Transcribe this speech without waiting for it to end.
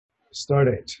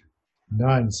Stardate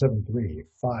 973-529.4.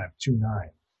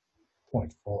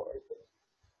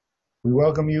 We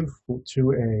welcome you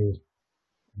to a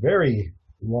very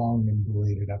long and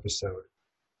belated episode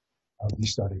of the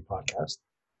Stardate podcast.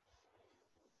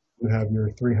 You have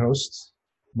your three hosts,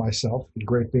 myself, the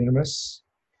Great Benamus,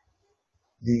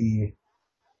 the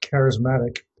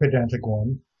charismatic, pedantic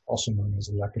one, also known as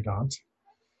Lecadont,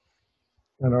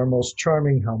 and our most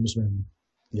charming helmsman,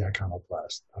 the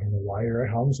Iconoplast. I don't know why you're a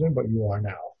helmsman, but you are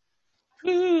now.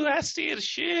 Ooh, I see the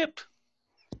ship.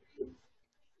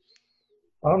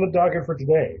 On the docket for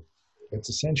today, it's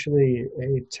essentially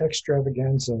a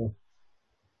textravaganza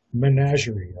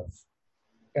menagerie of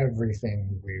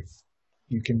everything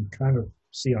you can kind of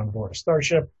see on board a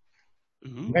starship,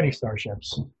 many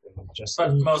starships.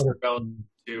 But most relevant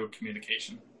to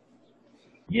communication.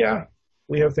 Yeah,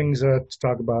 we have things to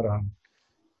talk about on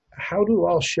how do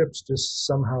all ships just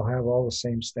somehow have all the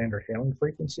same standard hailing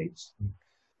frequencies?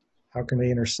 How can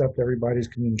they intercept everybody's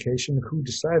communication? Who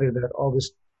decided that all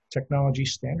this technology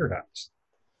standardized?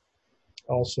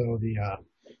 Also, the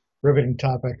riveting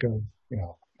topic of, the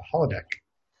holodeck.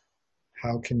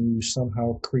 How can you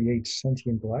somehow create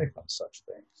sentient life on such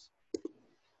things?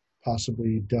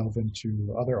 Possibly delve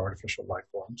into other artificial life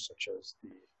forms, such as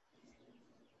the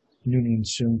Noonien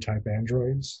Soon type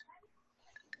androids,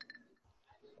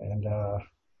 and a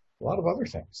lot of other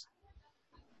things.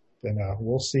 Then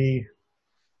we'll see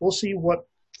what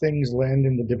things land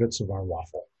in the divots of our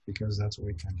waffle, because that's what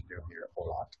we tend to do here a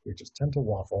lot. We just tend to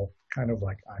waffle, kind of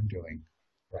like I'm doing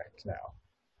right now.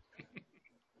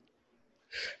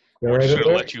 We're just going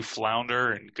to let you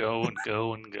flounder and go and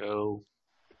go and go.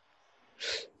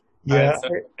 Yeah. Right, so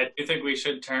I do think we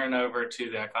should turn over to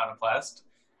the Iconoplast,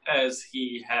 as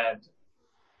he had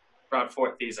brought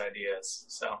forth these ideas.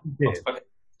 So let's put it in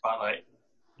the spotlight.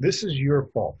 This is your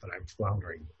fault that I'm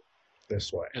floundering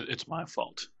this way. It's my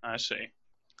fault. I see.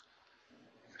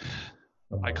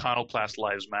 Iconoplast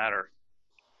lives matter.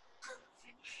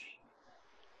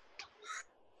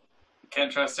 You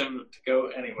can't trust him to go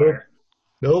anywhere.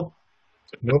 Nope.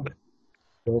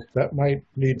 That might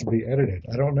need to be edited.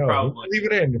 I don't know. Probably. Leave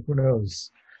it in. Who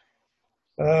knows?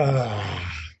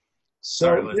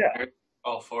 Sorry, yeah.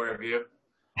 All four of you.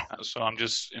 So I'm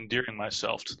just endearing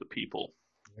myself to the people.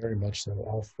 Very much so.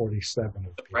 All 47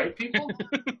 of The right people?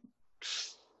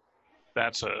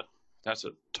 That's a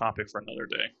topic for another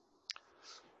day.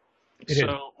 It is.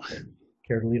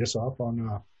 Care to lead us off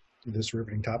on this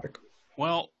riveting topic?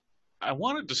 Well, I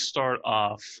wanted to start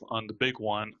off on the big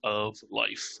one of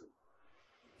life.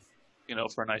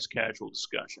 For a nice casual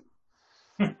discussion.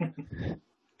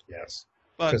 Yes.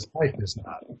 But because life is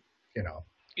not,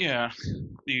 Yeah,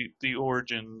 the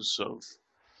origins of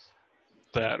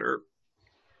that are,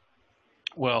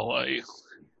 a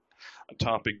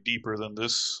topic deeper than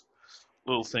this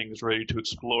little thing is ready to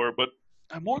explore, but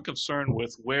I'm more concerned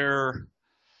with where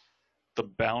the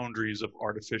boundaries of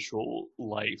artificial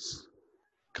life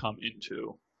come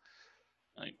into.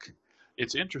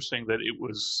 It's interesting that it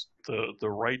was the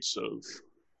rights of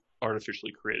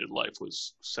artificially created life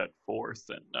was set forth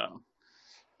and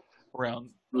around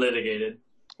Litigated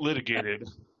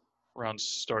around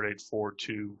Stardate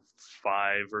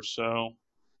 425 or so,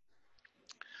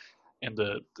 and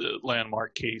the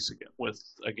landmark case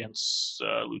against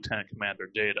Lieutenant Commander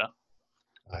Data.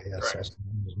 Yes, that's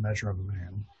the measure of a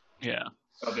man. Yeah,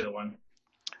 I'll be the one.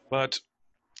 but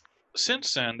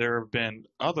since then there have been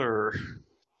other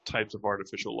types of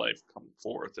artificial life come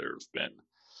forth. There have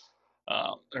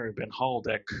been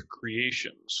holodeck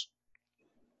creations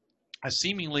that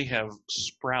seemingly have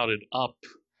sprouted up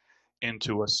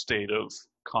into a state of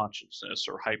consciousness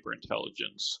or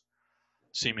hyperintelligence,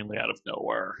 seemingly out of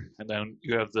nowhere. And then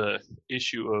you have the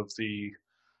issue of the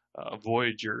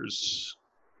Voyager's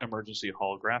emergency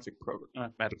holographic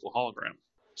program, medical hologram.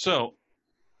 So,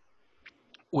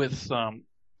 with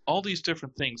all these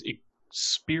different things,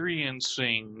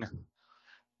 experiencing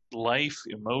life,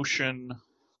 emotion,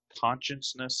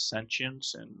 consciousness,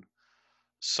 sentience in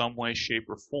some way, shape,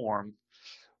 or form,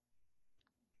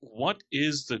 what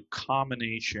is the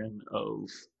combination of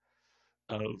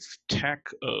tech,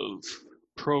 of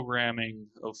programming,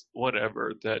 of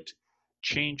whatever that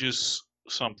changes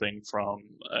something from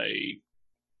a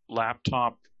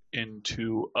laptop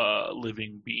into a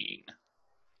living being?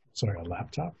 Sorry, a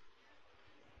laptop?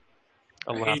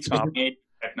 A laptop,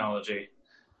 technology.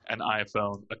 An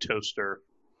iPhone, a toaster.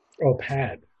 Oh,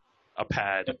 pad. A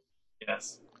pad.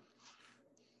 Yes.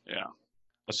 Yeah.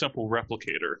 A simple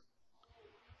replicator.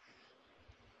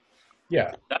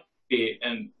 Yeah. That would be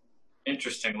an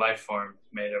interesting life form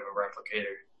made of a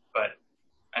replicator, but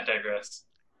I digress.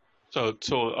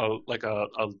 So like a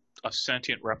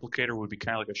sentient replicator would be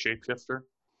kind of like a shapeshifter.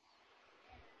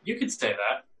 You could say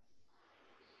that.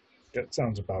 That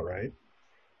sounds about right.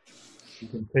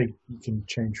 You can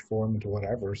change form into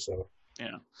whatever. So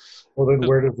Yeah. well, then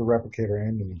where does the replicator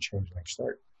end and you changeling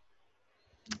start?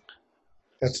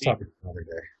 That's See, topic for another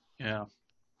day. yeah.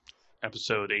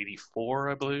 Episode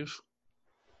 84, I believe.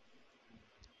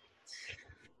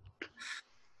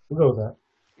 We'll go with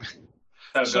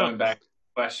that. So going back to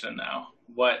the question now,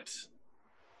 what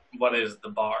is the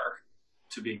bar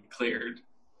to be cleared,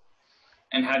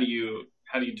 and how do you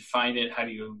define it? How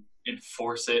do you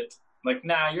enforce it? Like,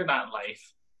 nah, you're not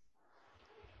life,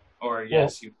 or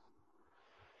yes, you.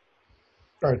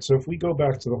 All right. So if we go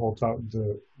back to the whole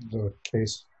the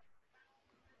case,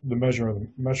 the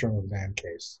measuring of man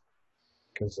case,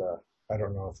 because I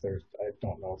don't know the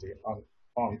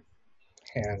on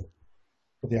hand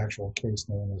the actual case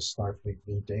name is Starfleet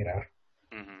v. Data,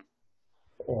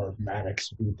 or Maddox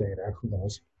v. Data, who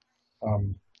knows?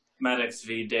 Maddox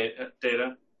v.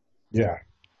 Data. Yeah.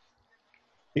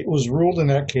 It was ruled in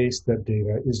that case that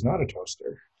Data is not a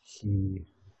toaster. He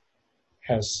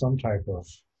has some type of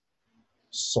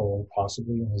soul,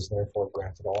 possibly, and is therefore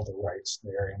granted all the rights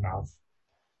therein of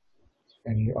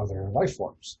any other life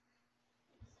forms.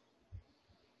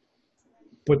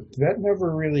 But that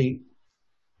never really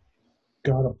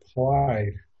got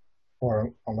applied,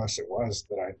 or unless it was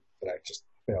that I just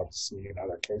failed to see in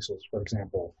other cases. For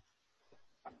example,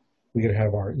 we could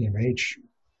have our EMH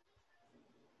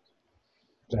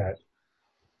that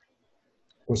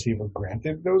was he ever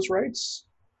granted those rights?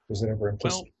 Was it ever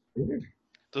anticipated?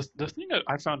 Well, the thing that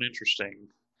I found interesting,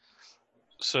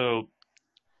 so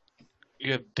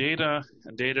you have Data,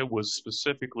 and Data was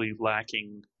specifically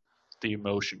lacking the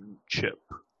emotion chip.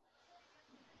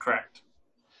 Correct.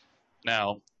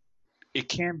 Now, it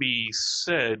can be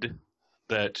said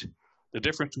that the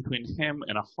difference between him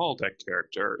and a holodeck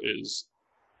character is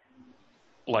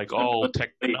like all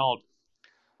technology.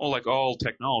 Well, like all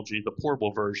technology, the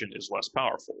portable version is less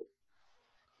powerful.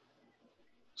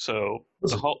 So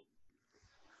the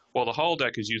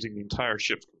holodeck is using the entire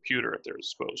ship's computer at their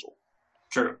disposal.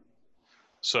 True.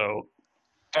 So,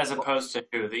 as opposed to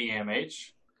who, the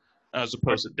EMH? As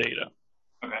opposed to Data.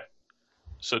 Okay.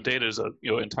 So Data is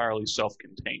entirely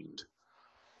self-contained.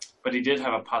 But he did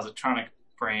have a positronic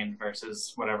brain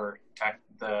versus whatever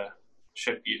the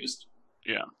ship used.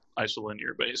 Yeah,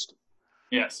 isolinear based.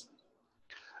 Yes.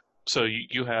 So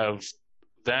you have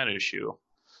that issue.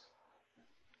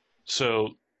 So,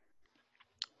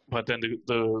 but then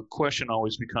the question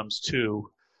always becomes too,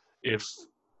 if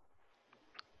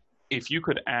you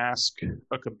could ask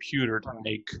a computer to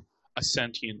make a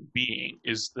sentient being,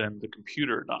 is then the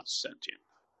computer not sentient?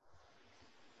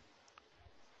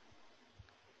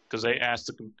 Because they asked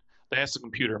the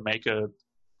computer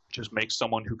make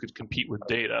someone who could compete with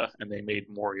Data, and they made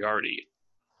Moriarty.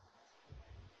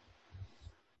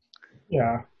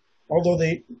 Yeah, although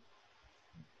it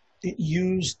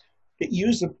used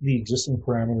the existing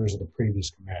parameters of the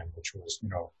previous command, which was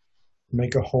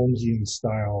make a Holmesian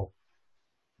style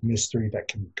mystery that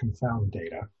can confound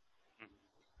Data,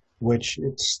 which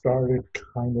it started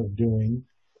kind of doing,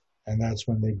 and that's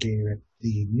when they gave it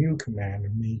the new command,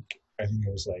 I think it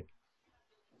was like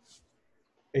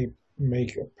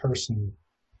make a person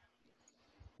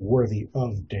worthy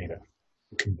of Data,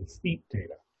 who can defeat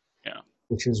Data. Yeah.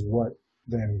 Which is what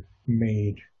then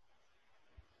made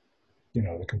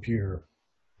the computer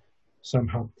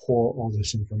somehow pour all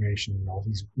this information and all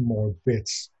these more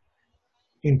bits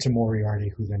into Moriarty,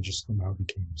 who then just somehow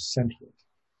became sentient.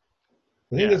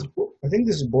 I think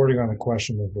this is bordering on the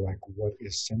question of like, what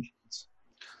is sentience?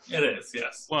 It is,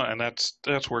 yes. Well, and that's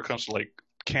where it comes to like,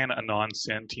 can a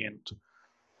non-sentient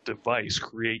device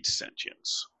create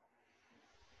sentience?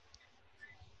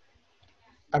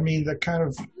 I mean, that kind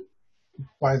of,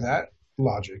 by that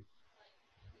logic,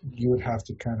 you would have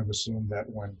to kind of assume that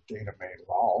when Data made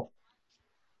Lal,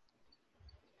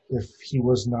 if he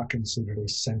was not considered a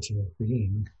sentient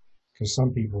being, because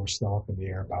some people were still up in the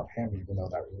air about him, even though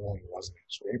that really wasn't in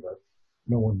his favor.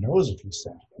 No one knows if he's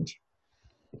sentient.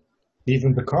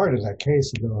 Even Picard in that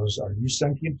case, he goes, "Are you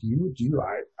sentient? Do you?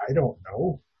 I don't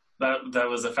know." That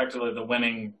was effectively the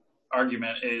winning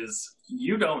argument: is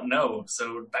you don't know,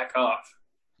 so back off.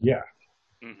 Yeah.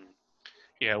 Mm-hmm.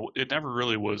 Yeah, it never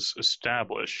really was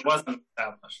established. It wasn't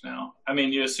established. No, I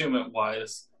mean, you assume it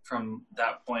was from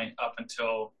that point up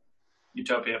until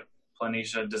Utopia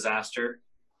Planitia disaster.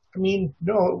 I mean,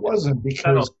 no, it wasn't,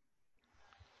 because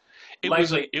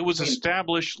it was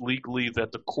established legally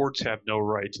that the courts have no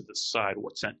right to decide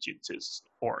what sentience is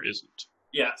or isn't.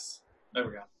 Yes, there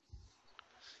we go.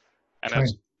 And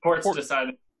Courts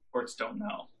decide. Courts don't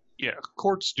know. Yeah,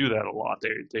 courts do that a lot.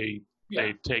 They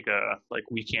Yeah. take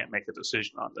we can't make a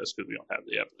decision on this because we don't have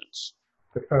the evidence.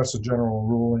 They pass a general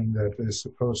ruling that is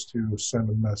supposed to send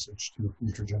a message to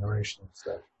future generations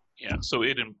that Yeah, so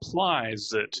it implies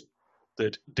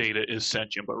that data is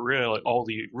sentient, but really all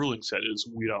the ruling said is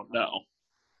we don't know.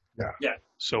 Yeah. Yeah.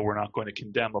 So we're not going to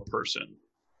condemn a person.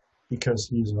 because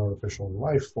he's an artificial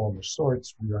life form of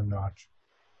sorts, we are not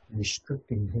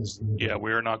restricting his liberty. Yeah,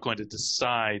 we're not going to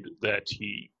decide that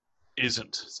he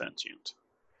isn't sentient.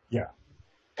 Yeah.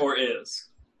 Or is.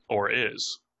 Or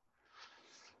is.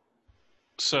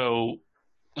 So,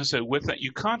 I said, with that,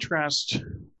 you contrast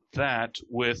that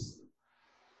with,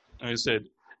 like I said,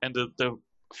 and the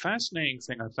fascinating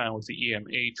thing I found with the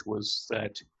EMH was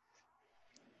that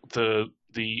the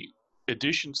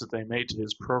additions that they made to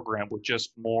his program were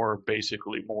just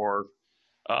basically more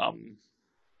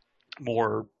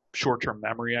short-term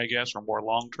memory, I guess, or more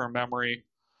long-term memory.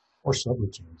 Or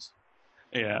subroutines.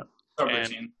 Yeah.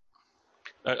 Subroutine.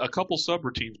 A couple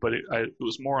subroutines, but it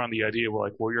was more on the idea of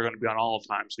like, well, you're going to be on all the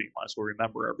time, so you might as well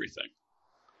remember everything.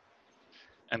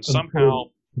 And somehow...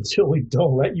 Until we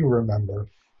don't let you remember,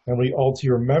 and we alter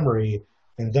your memory,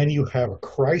 and then you have a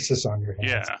crisis on your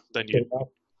hands. Yeah, then you...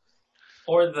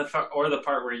 Or the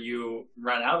part where you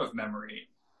run out of memory,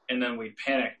 and then we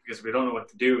panic because we don't know what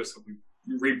to do, so we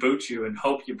reboot you and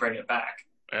hope you bring it back.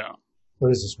 Yeah.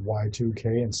 What is this,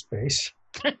 Y2K in space?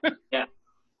 Yeah.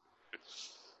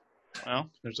 Well,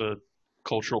 there's a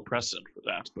cultural precedent for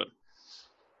that, but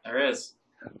there is.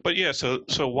 But yeah, so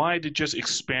why did just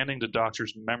expanding the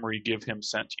Doctor's memory give him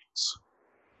sentience?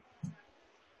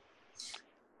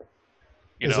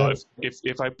 You know,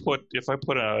 if I put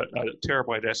a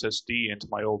terabyte SSD into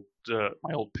my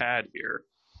old pad here,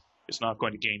 it's not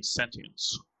going to gain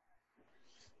sentience.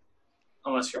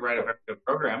 Unless you write a very good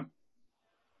program.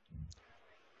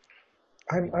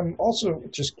 I'm also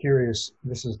just curious.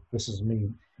 This is me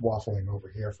waffling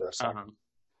over here for a second.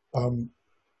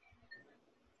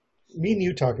 Me and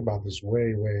you talked about this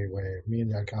way. Me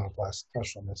and the Iconoplast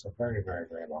touched on this a very, very,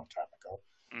 very long time ago.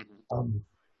 Mm-hmm.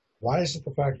 Why is it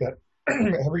the fact that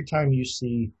every time you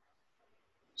see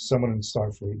someone in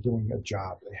Starfleet doing a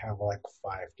job, they have like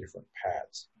 5 different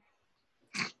pads?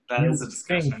 That is a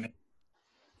discussion.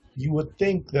 You would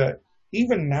think that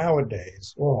even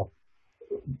nowadays, well,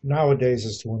 nowadays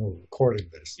is when we're recording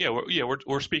this. Yeah,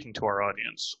 we're speaking to our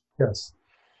audience. Yes.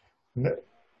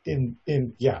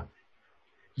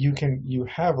 You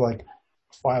have like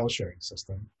a file sharing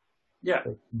system. Yeah.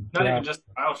 Not even just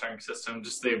a file sharing system,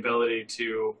 just the ability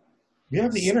to you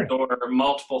have the internet. Store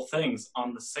multiple things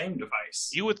on the same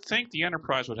device. You would think the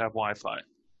Enterprise would have Wi-Fi.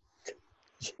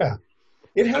 Yeah.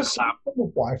 It has some form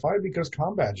of Wi-Fi because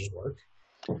comm badges work.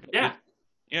 Yeah.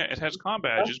 Yeah, it has comm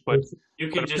badges, but you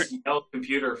can just yell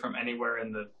computer from anywhere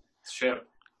in the ship.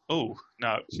 Oh,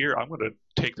 now here I'm going to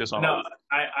take this on. No,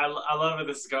 I love where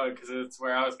this is going because it's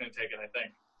where I was going to take it. I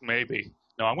think maybe.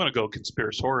 No, I'm going to go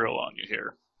conspiratorial on you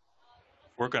here.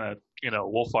 We're going to,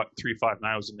 Wolf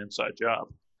 359 was an inside job.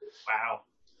 Wow.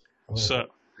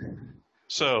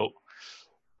 So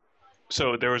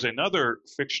there was another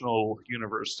fictional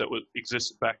universe that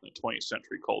existed back in the 20th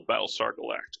century called Battlestar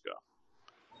Galactica.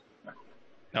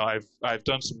 Now I've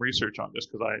done some research on this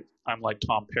because I'm like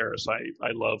Tom Paris.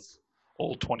 I love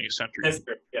old 20th century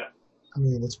history. Yeah. I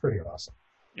mean, it's pretty awesome.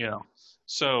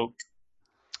 So,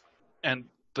 and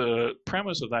the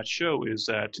premise of that show is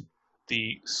that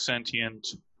the sentient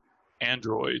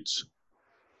androids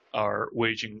have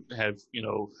risen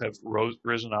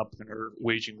up and are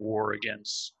waging war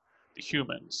against the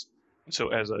humans. And so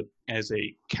as a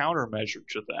countermeasure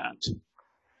to that,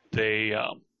 they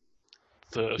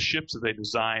the ships that they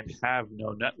designed have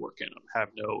no network in them, have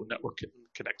no network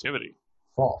connectivity.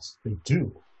 False. They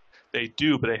do. They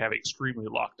do, but they have extremely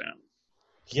locked down.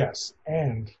 Yes,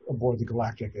 and aboard the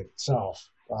Galactic itself.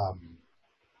 Oh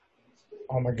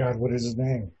my God, what is his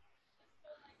name?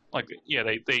 Like, yeah,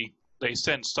 they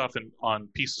send stuff on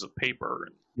pieces of paper.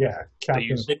 And yeah, Captain.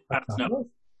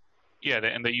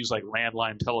 And they use like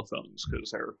landline telephones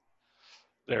because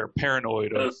they're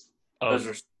paranoid of. Those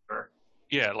are super.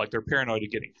 Yeah, like they're paranoid of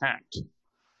getting hacked.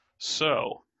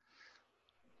 So,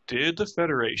 did the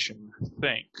Federation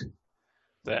think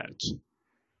that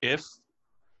if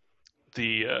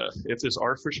this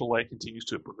artificial life continues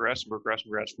to progress,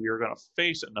 we are going to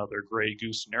face another Grey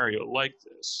Goose scenario like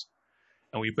this,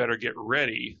 and we better get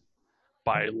ready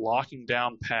by locking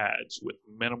down pads with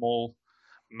minimal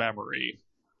memory,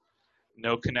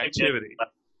 no connectivity,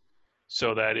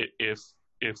 so that if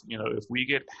we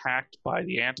get hacked by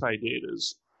the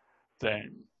anti-datas,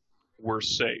 then we're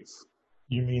safe.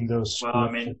 You mean those Well, I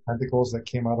mean, tentacles that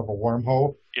came out of a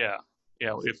wormhole? Yeah,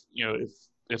 if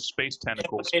space the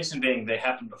tentacles, implication being they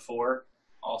happened before,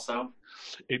 also.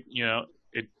 it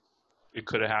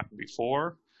could have happened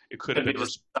before. It could have Could be been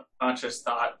just subconscious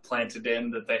thought planted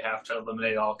in that they have to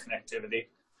eliminate all connectivity.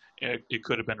 it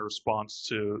could have been a response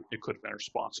to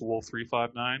Wolf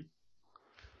 359.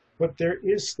 But there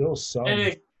is still some.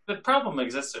 The problem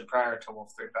existed prior to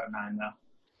Wolf 359, though.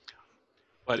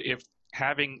 But if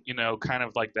having kind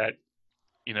of like that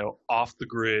off the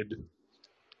grid,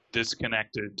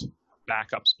 disconnected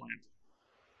backups plan.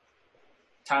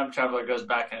 Time Traveler goes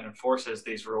back and enforces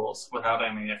these rules without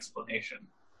any explanation.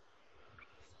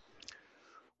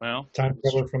 Well, Time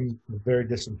Traveler from the very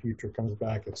distant future comes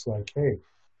back. It's like, hey,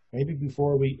 maybe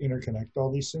before we interconnect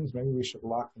all these things, maybe we should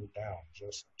lock them down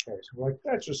just in case. Like,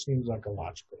 that just seems like a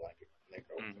logical idea.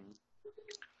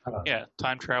 Yeah,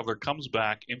 Time Traveler comes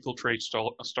back, infiltrates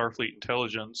Starfleet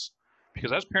intelligence,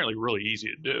 because that's apparently really easy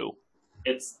to do.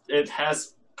 It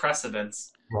has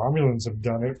precedence. Romulans have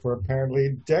done it for apparently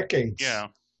decades. Yeah.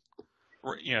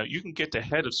 You can get the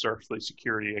head of Starfleet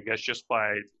security, I guess, just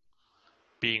by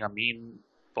being a mean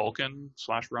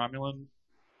Vulcan/Romulan.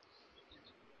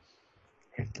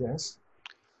 I guess.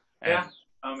 Yeah,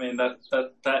 I mean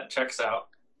that checks out.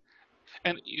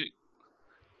 And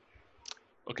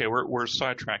okay, we're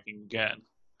sidetracking again,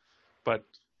 but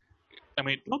I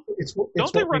mean, don't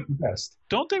they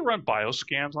run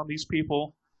bioscans on these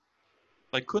people?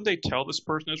 Like, couldn't they tell this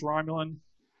person is Romulan?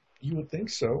 You would think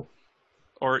so.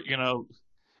 Or in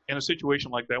a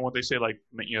situation like that, when they say like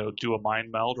do a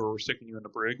mind meld or we're sticking you in the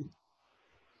brig.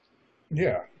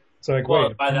 Yeah, it's like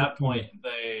by that point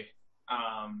they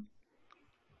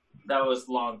that was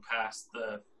long past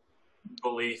the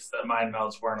belief that mind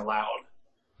melds weren't allowed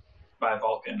by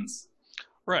Vulcans.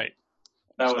 Right.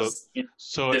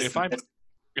 So if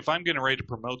I'm getting ready to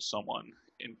promote someone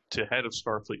to head of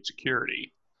Starfleet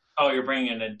security. Oh, you're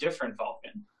bringing in a different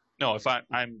Vulcan. No, if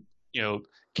I'm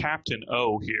Captain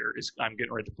O here I'm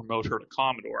getting ready to promote her to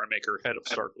Commodore and make her head of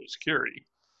Starfleet security.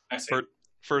 I see.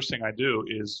 First thing I do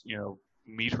is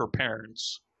meet her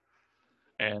parents,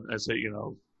 and I say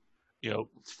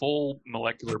full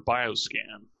molecular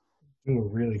bioscan. Ooh,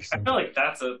 really? I feel like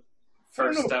that's a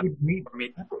first step for meeting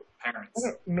parents. I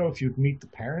don't know if you'd meet the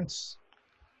parents.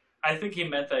 I think he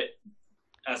meant that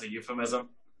as a euphemism.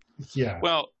 Yeah.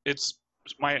 Well, it's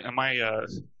my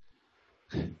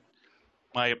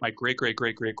great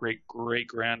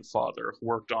grandfather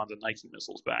worked on the Nike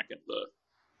missiles back in the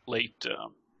late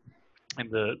in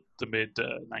the mid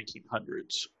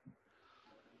 1900s,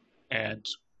 and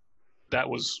that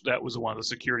was one of the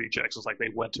security checks. It's like they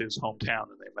went to his hometown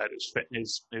and they met his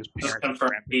parents. Just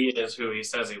confirm he is who he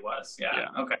says he was. Yeah.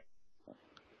 Okay.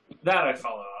 That I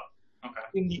follow up. Okay.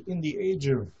 In the age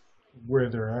of where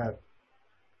they're at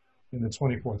in the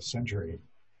 24th century,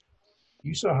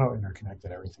 you saw how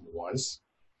interconnected everything was.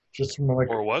 Just from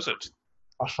or was it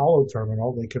a hollow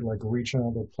terminal? They could reach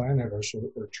another planet or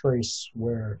trace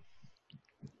where.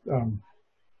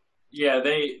 Yeah,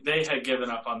 they had given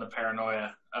up on the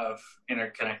paranoia of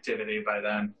interconnectivity by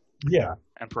then. Yeah,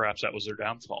 and perhaps that was their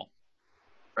downfall.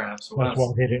 Perhaps it was.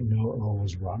 Well, they didn't know Earl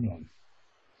was Romulan.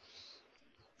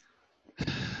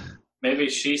 Maybe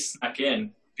she snuck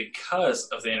in because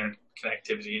of the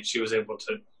interconnectivity, and she was able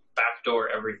to backdoor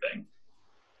everything.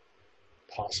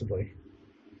 Possibly.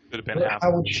 Could have been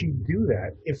how would she do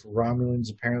that if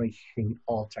Romulans apparently hate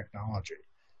all technology?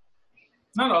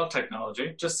 Not all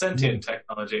technology, just sentient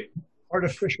technology.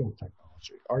 Artificial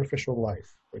technology, artificial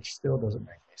life, which still doesn't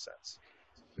make any sense.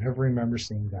 I never remember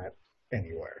seeing that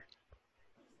anywhere.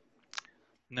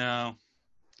 No,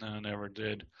 never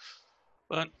did.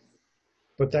 But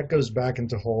that goes back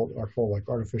into our whole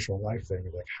artificial life thing.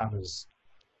 Like, how does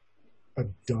a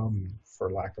dumb, for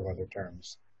lack of other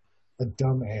terms, a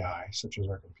dumb AI such as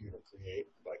our computer create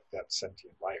that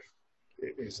sentient life?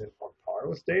 Is it on par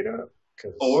with Data?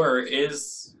 Or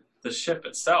is the ship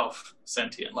itself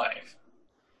sentient life?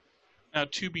 Now,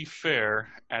 to be fair,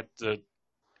 at the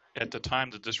time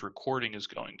that this recording is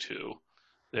going to,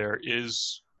 there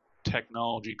is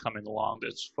technology coming along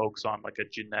that's focused on a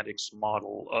genetics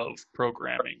model of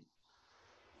programming,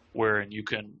 wherein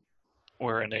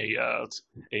an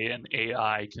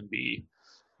AI can be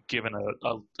given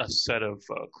a set of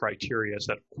criteria, a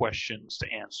set of questions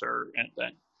to answer, and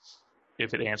then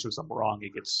if it answers them wrong,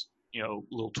 it gets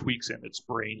little tweaks in its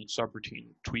brain and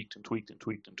subroutine, tweaked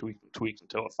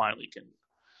until it finally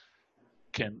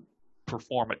can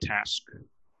perform a task,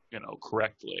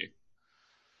 correctly.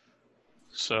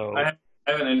 So I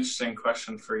have an interesting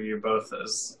question for you both.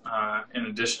 As in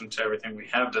addition to everything we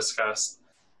have discussed,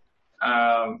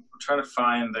 I'm trying to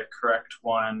find the correct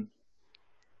one.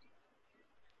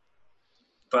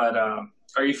 But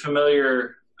are you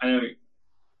familiar? I know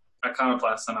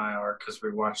Iconoblast and I are because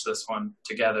we watched this one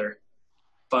together.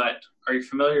 But are you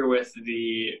familiar with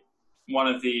one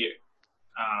of the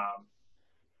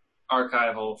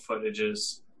archival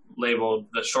footages labeled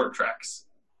the short tracks?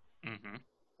 Mm-hmm.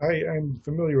 I'm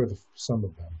familiar with some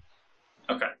of them.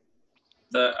 Okay.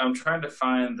 I'm trying to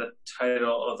find the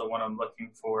title of the one I'm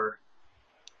looking for.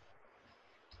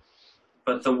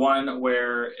 But the one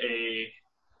where a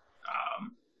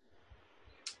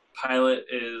pilot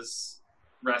is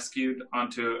rescued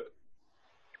onto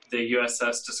the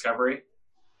USS Discovery.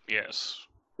 Yes.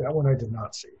 That one I did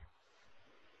not see.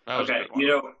 That was a Okay.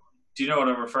 good one. Do you know what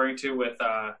I'm referring to with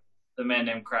the man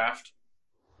named Kraft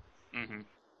Mm-hmm.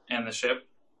 and the ship?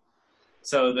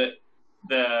 So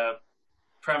the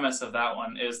premise of that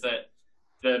one is that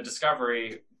the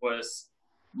Discovery was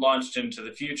launched into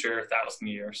the future 1,000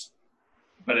 years,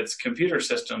 but its computer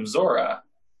system, Zora,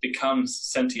 becomes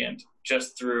sentient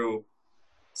just through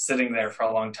sitting there for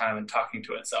a long time and talking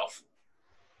to itself.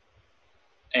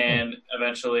 And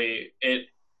eventually it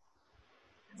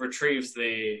retrieves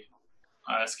the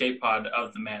escape pod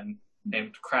of the man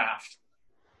named Kraft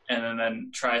and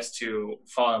then tries to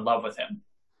fall in love with him.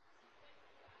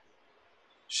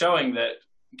 Showing that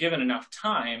given enough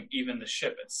time, even the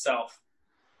ship itself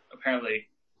apparently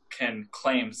can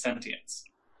claim sentience.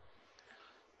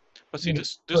 But see,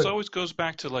 this always goes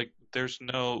back to like there's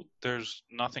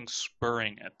nothing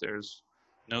spurring it. There's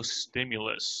no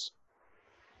stimulus.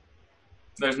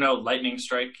 There's no lightning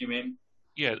strike, you mean?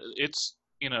 Yeah, it's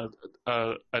an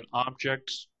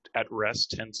object at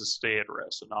rest tends to stay at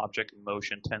rest. An object in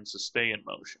motion tends to stay in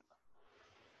motion.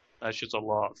 That's just a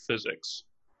law of physics.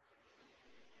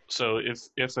 So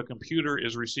if a computer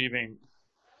is receiving,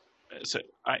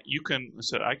 I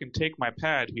can take my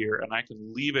pad here and I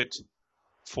can leave it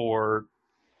for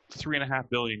 3.5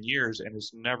 billion years and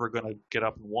it's never going to get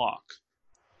up and walk.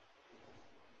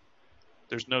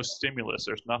 There's no stimulus.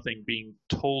 There's nothing being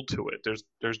told to it.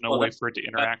 There's no way for it to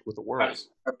interact with the world.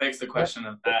 That begs the question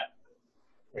of that.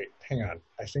 Wait, hang on.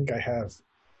 I think I have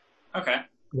Okay.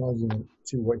 an argument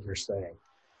to what you're saying.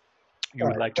 You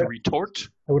would like to retort?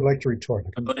 I would like to retort.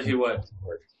 I believe you would.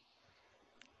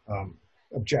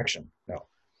 Objection. No.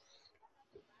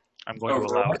 I'm going to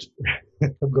allow it.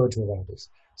 I'm going to allow this.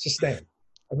 Sustain.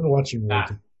 I've been watching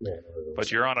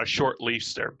But you're on a short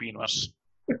leash there, Beamus.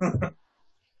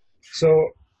 So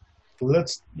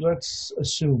let's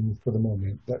assume for the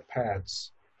moment that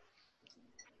pads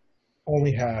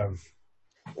only have,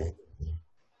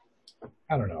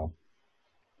 I don't know,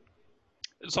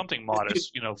 something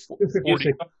modest,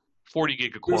 40 40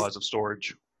 gigaquads of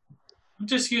storage.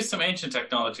 Just use some ancient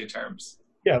technology terms.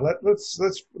 Yeah, let's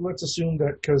assume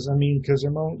that because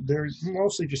they're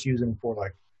mostly just using for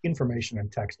like information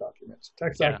and text documents.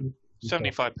 Documents.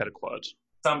 75 petaquads.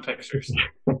 Some pictures.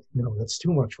 No, that's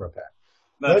too much for a pad.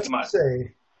 That's Let's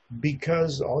say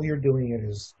because all you're doing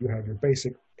is you have your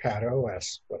basic pad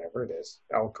OS, whatever it is,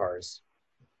 LCARS,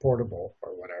 portable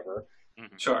or whatever.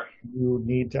 Mm-hmm. Sure. You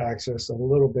need to access a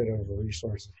little bit of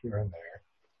resources here and there,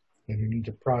 and you need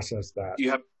to process that.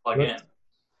 You have to plug in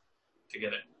to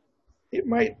get it. It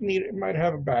might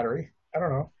have a battery. I don't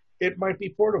know. It might be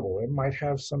portable. It might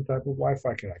have some type of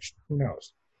Wi-Fi connection. Who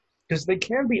knows? Because they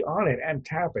can be on it and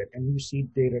tap it, and you see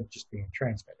data just being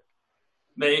transmitted.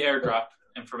 They airdrop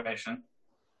information.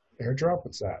 Airdrop?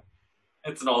 What's that?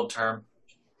 It's an old term.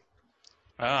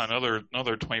 Another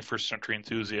 21st century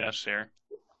enthusiast here.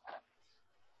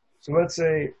 So let's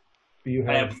say you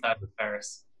I have empathize with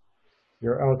Paris.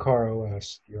 your LCAR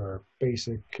OS, your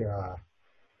basic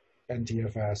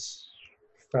NTFS,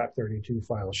 FAT32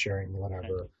 file sharing,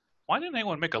 whatever. Why didn't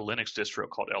anyone make a Linux distro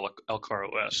called LCAR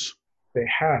OS? They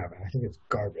have, and I think it's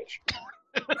garbage.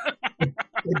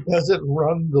 It doesn't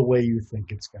run the way you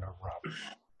think it's going to run.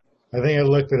 I think I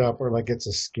looked it up, or like it's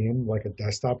a skin, like a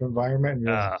desktop environment,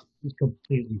 and it's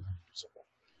completely unusable.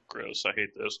 Gross. I hate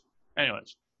this.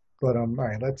 Anyways. But all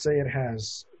right, let's say it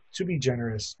has, to be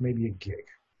generous, maybe a gig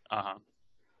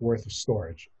worth of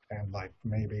storage, and like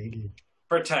maybe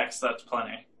for text, that's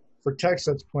plenty. For text,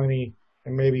 that's plenty,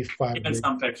 and maybe 5 Even gigs.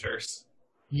 some pictures.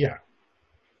 Yeah,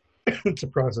 to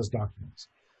process documents.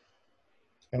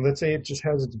 And let's say it just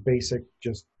has its basic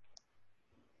just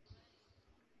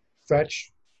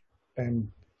fetch and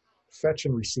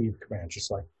receive command, just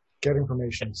like get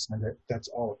information, send it. That's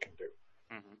all it can do.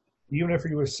 Mm-hmm. Even if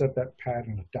you would set that pad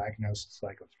in a diagnosis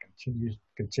cycle to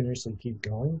continuously keep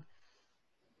going,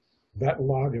 that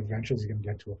log eventually is going to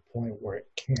get to a point where it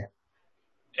can't.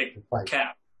 It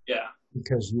cap, yeah.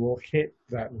 Because you will hit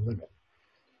that limit.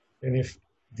 And if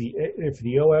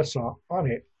the OS on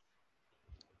it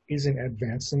isn't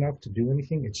advanced enough to do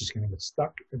anything, it's just going to get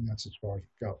stuck, and that's as far as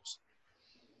it goes.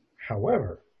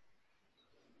 However,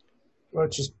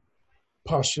 let's just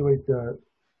postulate the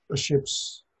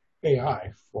ship's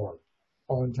AI for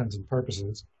all intents and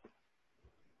purposes.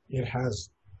 It has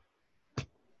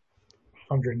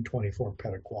 124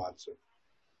 petaquads of,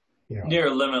 near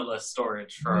limitless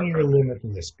storage for near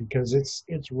limitless, because it's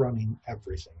running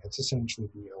everything. It's essentially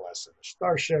the OS of a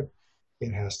starship.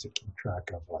 It has to keep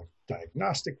track of like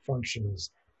diagnostic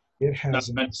functions. It has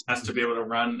to be able to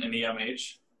run an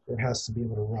EMH. It has to be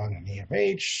able to run an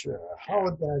EMH,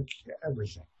 holodeck,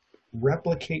 everything.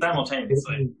 Replicate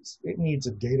simultaneously. It needs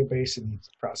a database. It needs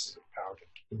processing power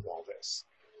to do all this.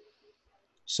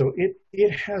 So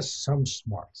it has some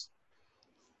smarts.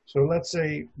 So let's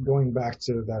say, going back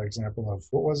to that example of,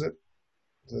 what was it?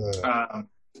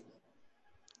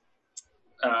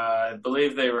 I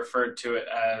believe they referred to it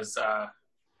as,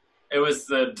 it was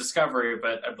the Discovery,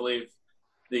 but I believe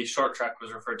the short track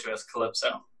was referred to as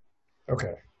Calypso.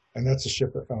 Okay. And that's a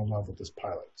ship that fell in love with this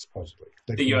pilot, supposedly.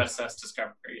 The USS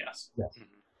Discovery, yes. Yeah.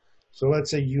 So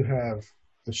let's say you have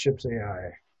the ship's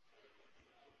AI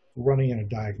running in a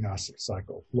diagnostic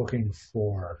cycle, looking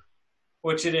for...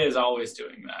 Which it is always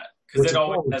doing that, because it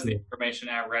always has the information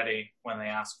at ready when they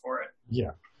ask for it.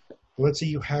 Yeah. Let's say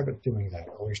you have it doing that,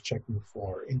 always checking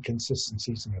for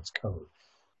inconsistencies in its code.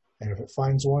 And if it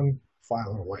finds one,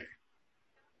 file it away.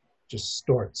 Just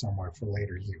store it somewhere for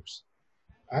later use.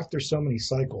 After so many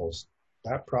cycles,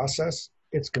 that process,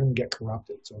 it's going to get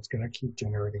corrupted. So it's going to keep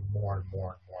generating more and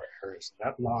more and more errors. And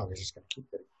that log is just going to keep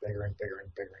getting bigger and bigger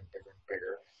and bigger and bigger and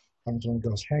bigger. Until it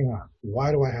goes, hang on,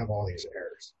 why do I have all these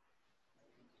errors?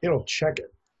 It'll check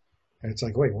it. And it's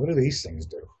like, wait, what do these things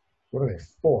do? What are they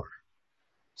for?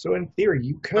 So in theory,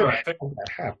 you could have that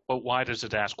happen. But why does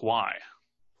it ask why?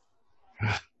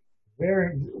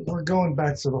 We're going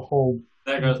back to the whole...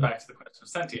 That goes back to the question of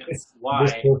sentience. Why?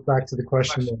 This goes back to the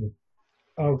question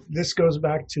of this goes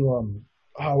back to,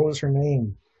 what was her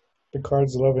name?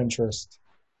 Picard's love interest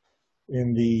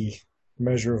in the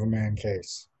Measure of a Man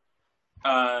case.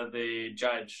 The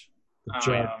judge. The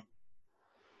judge.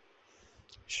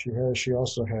 She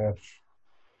also had...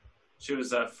 She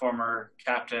was a former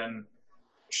captain.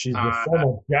 She's the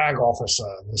former JAG officer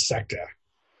in the sector.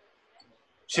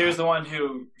 She was the one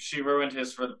who she ruined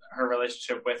her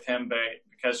relationship with him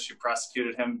because she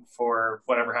prosecuted him for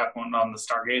whatever happened on the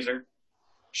Stargazer.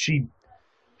 She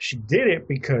did it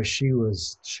because she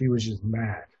was just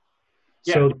mad.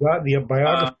 Yeah. So the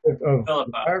biography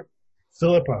of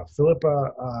Philippa.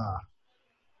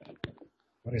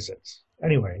 What is it?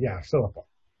 Anyway, yeah, Philippa.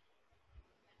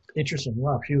 Interesting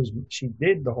enough, she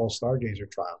did the whole Stargazer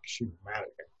trial because she was mad at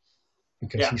him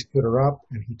because he stood her up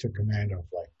and he took command of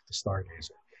like the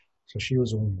Stargazer. So she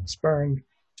was a woman spurned.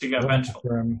 She got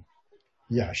vengeful.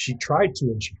 Yeah, she tried to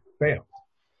and she failed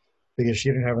because she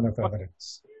didn't have enough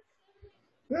evidence.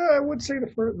 I would say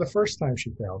the first time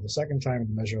she failed. The second time in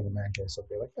the Measure of the Man case, I'd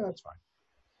be like, that's fine.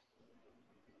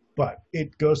 But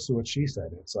it goes to what she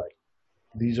said. It's like,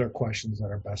 these are questions that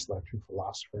are best left to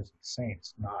philosophers and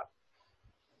saints, not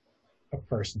a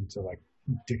person to like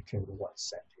dictate what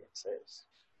sentience is.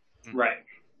 Right.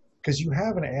 Because you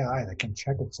have an AI that can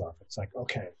check itself. It's like,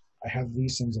 okay, I have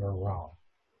these things that are wrong.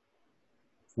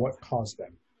 What caused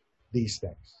them? These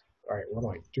things. All right, what do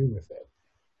I do with it?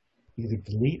 Either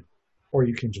delete or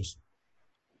you can just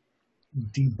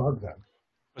debug them.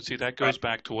 But see, that goes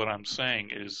back to what I'm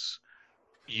saying is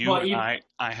I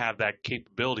have that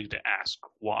capability to ask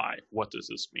why. What does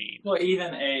this mean? Well,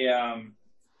 even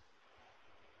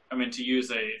to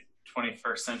use a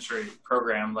 21st century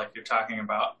program like you're talking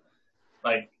about,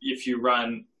 like if you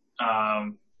run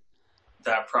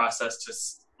that process to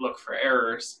look for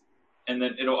errors, and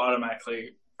then it'll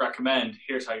automatically recommend,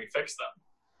 here's how you fix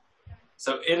them.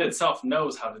 So it itself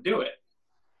knows how to do it.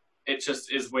 It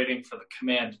just is waiting for the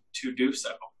command to do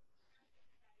so.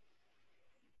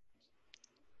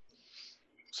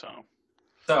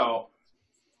 So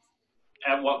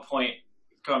at what point,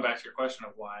 going back to your question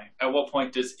of why, at what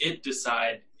point does it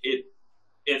decide it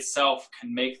itself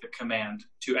can make the command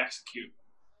to execute?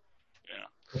 Yeah.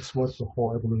 That's what the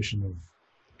whole evolution of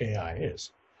AI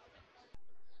is.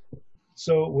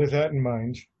 So with that in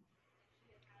mind,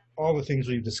 all the things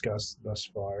we've discussed thus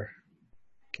far,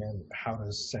 how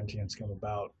does sentience come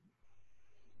about?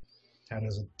 How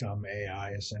does a dumb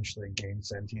AI essentially gain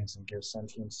sentience and give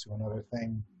sentience to another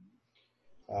thing?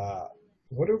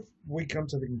 What have we come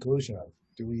to the conclusion of?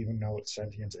 Do we even know what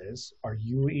sentience is? Are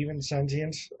you even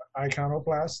sentient,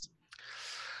 Iconoplast?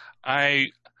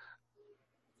 I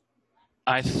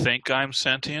think I'm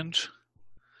sentient.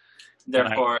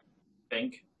 Therefore, I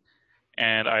think.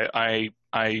 And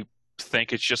I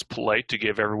think it's just polite to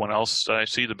give everyone else I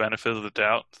see the benefit of the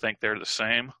doubt, think they're the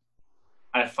same.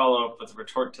 I follow up with a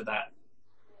retort to that.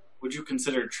 Would you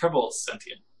consider tribbles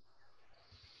sentient?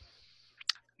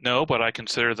 No, but I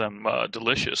consider them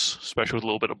delicious, especially with a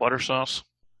little bit of butter sauce.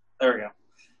 There we go.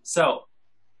 So,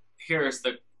 here's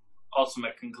the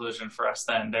ultimate conclusion for us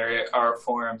then. There are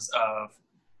forms of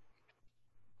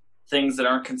things that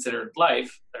aren't considered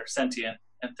life that are sentient,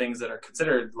 and things that are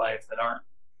considered life that aren't.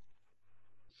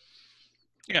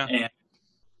 Yeah. And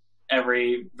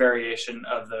every variation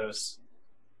of those,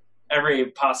 every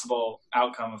possible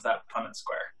outcome of that Punnett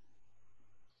square.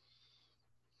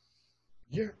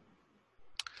 Yeah.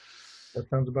 That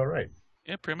sounds about right.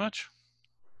 Yeah, pretty much.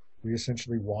 We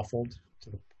essentially waffled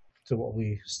to what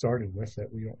we started with,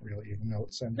 that we don't really even know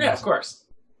what sentence. Yeah, of course.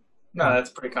 No, that's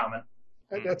pretty common.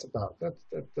 That's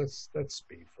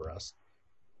speed for us.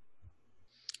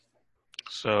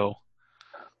 So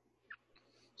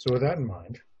with that in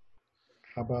mind,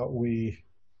 how about we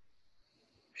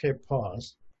hit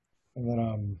pause, and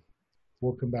then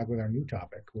we'll come back with our new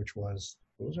topic, which was,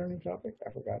 what was our new topic? I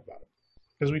forgot about it.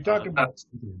 Because we talked about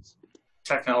sentience.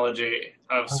 Technology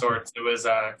of sorts. It was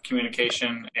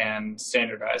communication and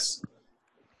standardize.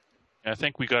 I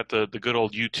think we got the good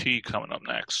old UT coming up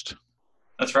next.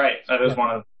 That's right. That is one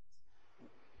of.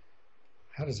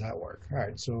 How does that work? All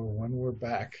right. So when we're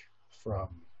back from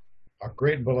our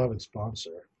great and beloved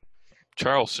sponsor,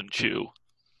 Charleston Chew.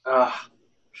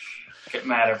 Get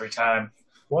mad every time.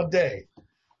 One day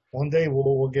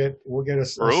we'll get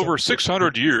us. For over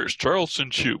 600 years,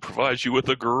 Charleston Chew provides you with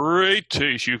a great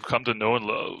taste you've come to know and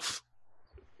love.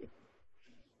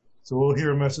 So we'll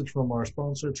hear a message from our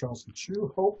sponsor, Charleston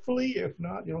Chew. Hopefully, if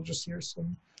not, you'll just hear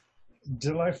some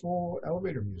delightful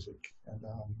elevator music, and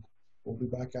we'll be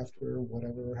back after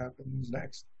whatever happens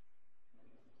next.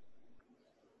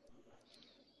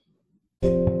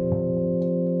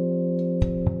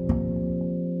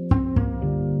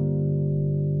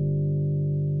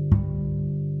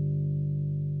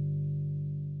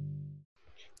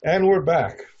 And we're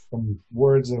back from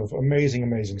words of amazing,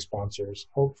 amazing sponsors.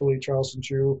 Hopefully, Charleston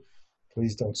Chew,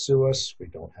 please don't sue us. We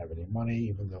don't have any money,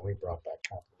 even though we brought back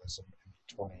capitalism in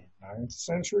the 29th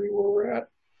century where we're at.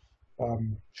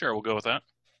 Sure, we'll go with that.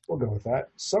 We'll go with that.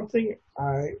 Something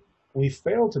we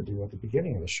failed to do at the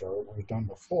beginning of the show, what we've done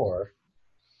before,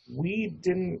 we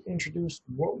didn't introduce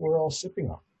what we're all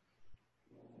sipping on.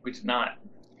 We did not.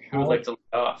 Who would like to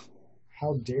lead off?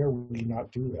 How dare we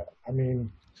not do that? I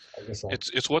mean, I guess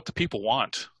it's what the people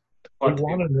want. We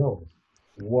want to know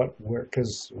what we're,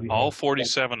 because we all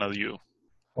 47 of you.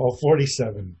 All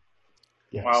 47.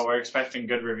 Yes. Wow, we're expecting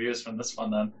good reviews from this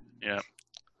one then. Yeah.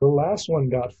 The last one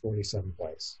got 47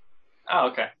 plays. Oh,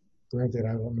 okay. Granted,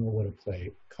 I don't know what a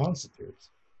play constitutes,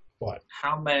 but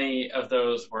how many of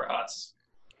those were us?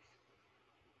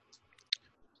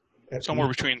 Somewhere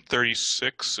between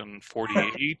 36 and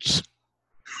 48.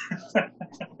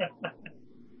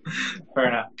 Fair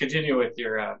enough. Continue with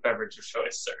your beverage of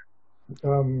choice, sir.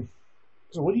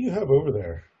 So what do you have over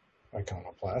there,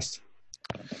 Iconoplast?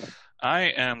 I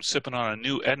am sipping on a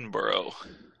new Edinburgh.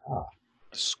 A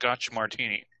Scotch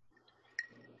martini.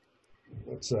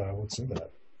 What's in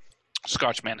that?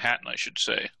 Scotch Manhattan, I should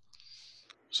say.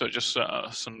 So just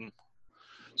some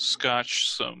Scotch,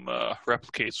 some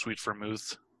Replicate Sweet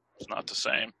Vermouth. It's not the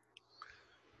same.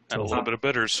 And a little bit of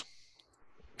bitters.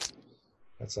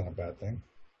 That's not a bad thing.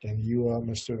 Can you,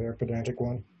 Mr. There, pedantic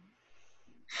one?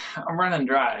 I'm running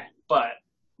dry, but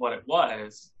what it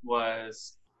was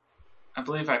I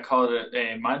believe I called it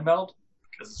a mind meld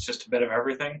because it's just a bit of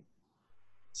everything.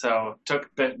 So took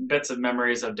bits of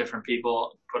memories of different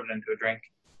people, put it into a drink.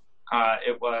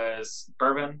 It was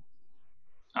bourbon,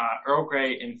 Earl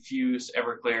Grey infused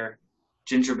Everclear,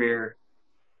 ginger beer,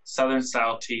 Southern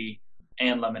style tea,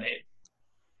 and lemonade.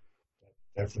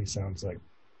 That definitely sounds like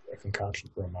a concoction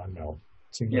for a mind meld.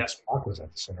 Seems like Spock was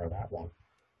at the center of that one.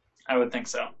 I would think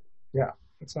so. Yeah,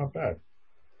 it's not bad.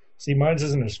 See, mine's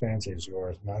isn't as fancy as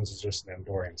yours. Mine's is just an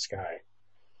Andorian sky.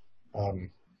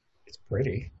 It's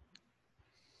pretty.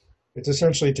 It's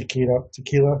essentially tequila,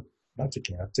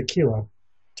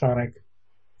 tonic,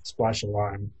 splash of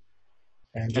lime,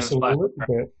 and just a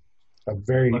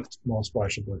very small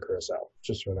splash of blue curacao,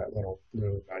 just for that little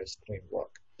blue, nice, clean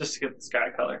look. Just to get the sky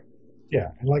color.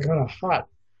 Yeah, and like on a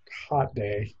hot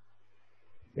day,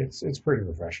 it's pretty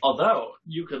refreshing. Although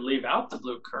you could leave out the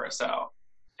blue curacao,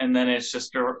 and then it's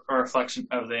just a reflection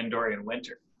of the Andorian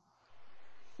winter.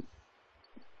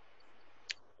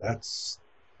 I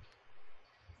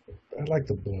like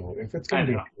the blue. If it's going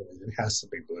to be blue, it has to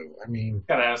be blue. I mean,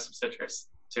 gotta have some citrus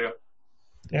too.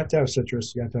 You have to have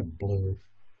citrus. You have to have blue.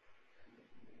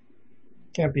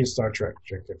 Can't be a Star Trek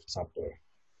chick if it's not blue.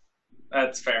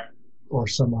 That's fair. Or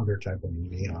some other type of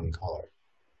neon color.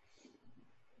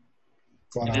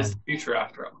 But, It is the future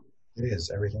after all. it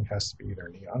is. Everything has to be either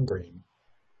neon green,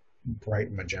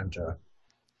 bright magenta,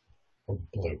 or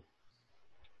blue.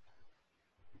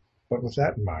 But with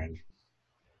that in mind,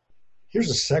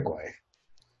 here's a segue.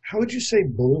 How would you say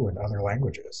blue in other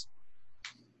languages?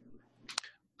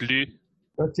 Blue.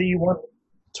 But do you want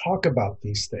to talk about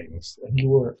these things and you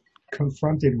were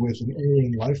confronted with an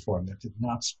alien life form that did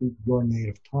not speak your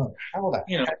native tongue? How the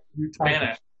You know, heck do you talk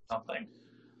Spanish or something.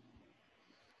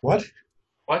 What?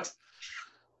 What?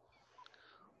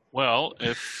 Well,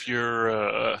 if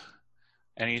you're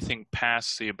anything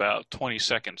past the about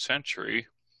 22nd century,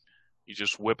 you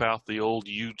just whip out the old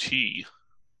UT.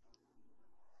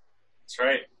 That's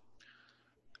right.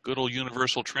 Good old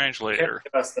Universal Translator.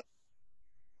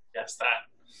 Yes, that.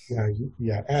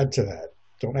 Yeah, add to that.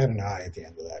 Don't add an I at the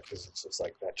end of that because it's just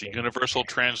like that. The Universal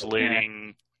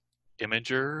Translating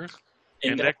Imager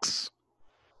Index.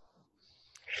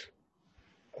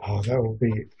 Oh, that would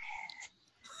be.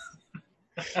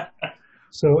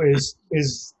 So is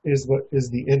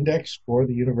the index for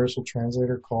the Universal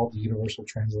Translator called the Universal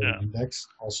Translator Index?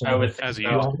 Also, I would known think As a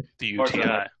so. the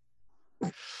UTI.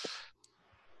 It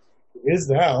is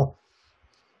now.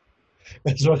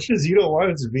 As much as you don't want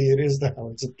it to be, it is now.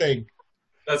 It's a thing.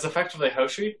 That's effectively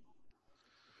Hoshi.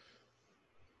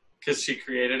 Because she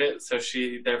created it, so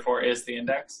she therefore is the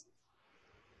index.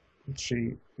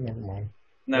 Never mind.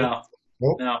 No.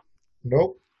 Nope. No.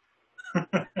 Nope.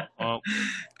 Well,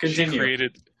 Continue. she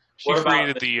created What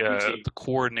about the UT? the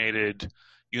coordinated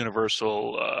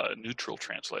universal neutral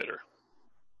translator.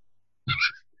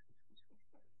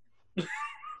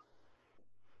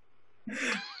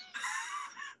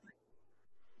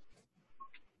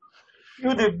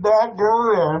 You did not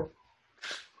go there.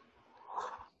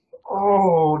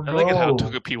 Oh, I no. think it how it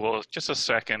took people just a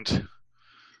second.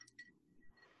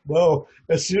 No,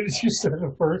 as soon as you said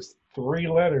the first three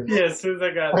letters, Yeah, as soon as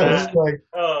I got I was that.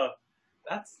 like,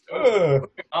 That's ugh.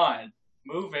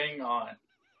 Moving on.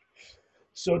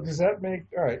 So does that make,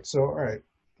 all right,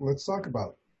 let's talk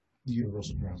about the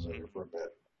Universal Translator for a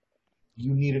bit.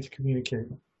 You need it to communicate,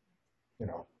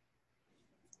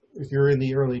 if you're in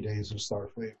the early days of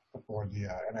Starfleet before the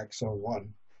NX-01,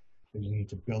 and you need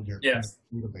to build your Yes.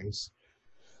 database.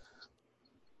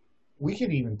 We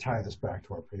can even tie this back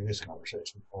to our previous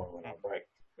conversation before we went on break.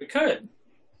 We could.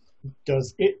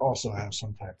 Does it also have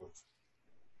some type of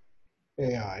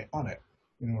AI on it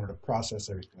in order to process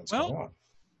everything that's going on?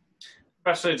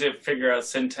 Especially to figure out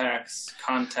syntax,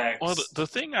 context, Well, the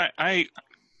thing I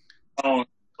tone,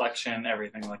 inflection,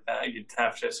 everything like that. You'd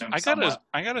have to assume I somewhat.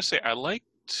 gotta say I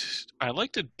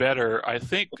liked it better. I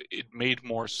think it made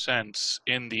more sense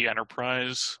in the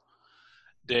Enterprise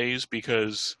days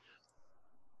because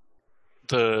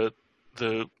the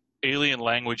alien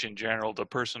language in general, the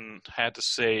person had to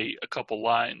say a couple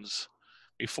lines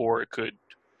before it could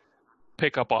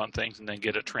pick up on things and then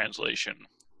get a translation.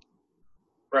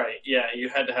 Right, yeah, you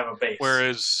had to have a base.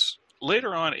 Whereas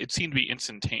later on, it seemed to be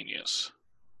instantaneous.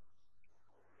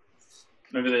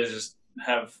 Maybe they just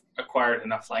have acquired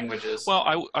enough languages.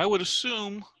 Well, I would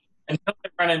assume. Until they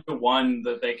run into one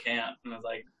that they can't. And it's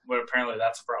like, well, apparently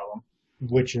that's a problem.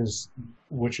 Which is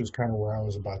kind of where I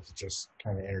was about to just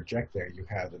kind of interject there. You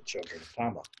have the Children of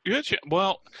Tama.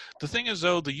 Well, the thing is,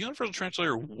 though, the Universal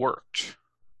Translator worked.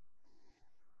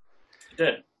 It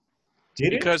did. Did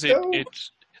because it? Though?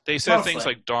 They said Mostly. things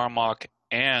like Darmok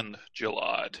and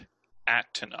Jalad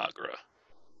at Tanagra.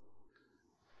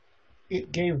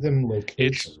 It gave them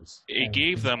locations. It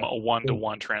gave them a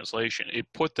one-to-one translation. It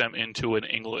put them into an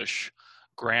English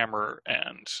grammar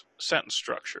and sentence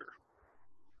structure.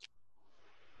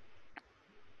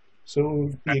 So it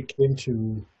would be akin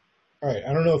to, all right,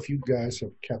 I don't know if you guys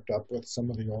have kept up with some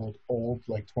of the old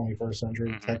like 21st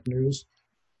century tech news.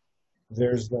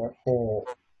 There's that whole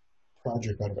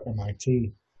project out of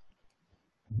MIT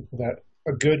that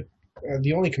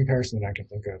the only comparison that I can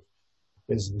think of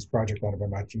is this project out of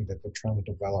MIT that they're trying to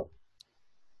develop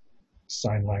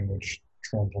sign language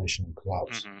translation in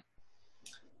clouds. Mm-hmm.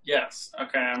 Yes.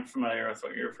 Okay, I'm familiar with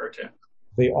what you refer to.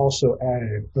 They also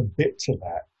added a bit to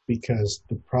that because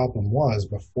the problem was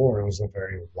before it was a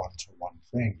very one-to-one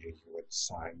thing. You would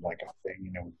sign like a thing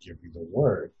and it would give you the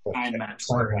word. But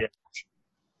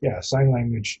sign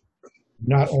language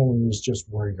not only is just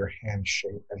where your hand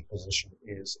shape and position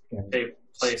is in Shape,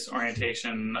 place,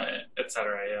 orientation,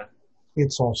 etc. Yeah.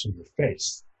 it's also your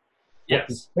face.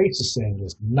 Yes. What your face is saying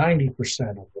is 90%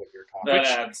 of what you're talking That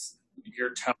about. adds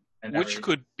your tone And Which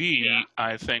could be,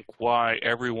 I think, why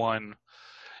everyone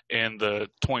in the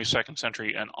 22nd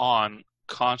century and on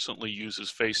constantly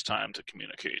uses FaceTime to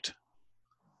communicate.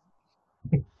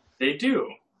 They do.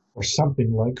 Or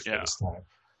something like Yeah. FaceTime.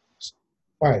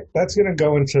 All right, that's going to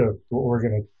go into what we're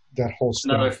going to, that whole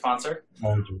stuff. Another sponsor?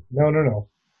 No.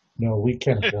 No, we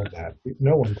can't afford that.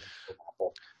 No one can afford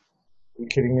Apple. Are you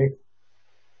kidding me?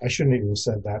 I shouldn't even have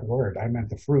said that word. I meant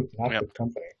the fruit, not the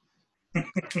company.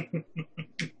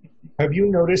 Have you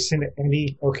noticed in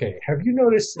any,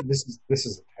 this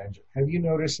is a tangent. Have you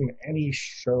noticed in any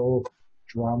show,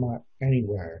 drama,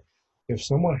 anywhere, if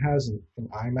someone has an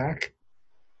iMac,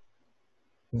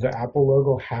 the Apple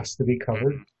logo has to be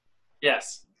covered?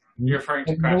 Yes. You're referring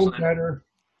to And Crash no Landing. matter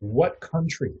what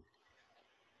country.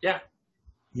 Yeah.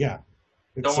 Yeah.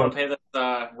 It's Don't want to pay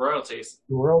the royalties.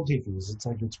 royalty fees. It's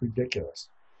like, it's ridiculous.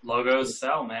 Logos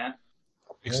sell, man.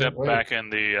 Except Right. back in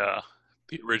the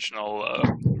original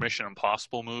Mission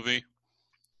Impossible movie,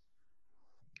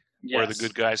 Yes. where the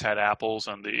good guys had apples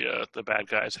and the bad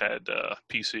guys had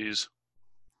PCs.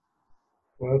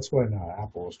 Well, that's when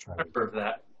Apple was trying I to. approve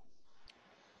that.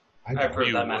 I I approve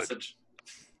You that would. message.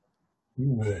 You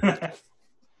would.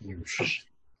 You should.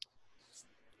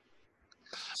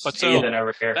 But so Heathen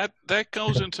over here. that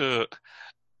goes into,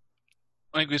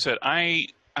 like we said, I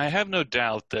have no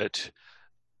doubt that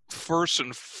first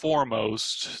and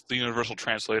foremost, the Universal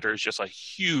Translator is just a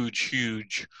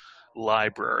huge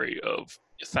library of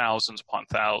thousands upon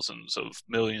thousands of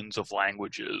millions of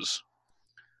languages,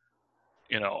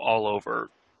 all over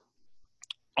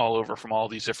from all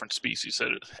these different species.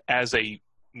 That as they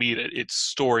meet it, it's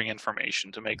storing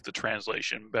information to make the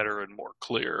translation better and more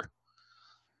clear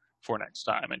for next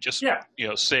time, and just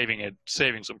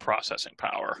saving some processing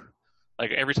power. Like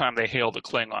every time they hail the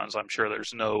Klingons, I'm sure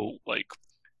there's no like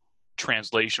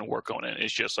translation work going in.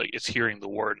 It's just like it's hearing the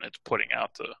word and it's putting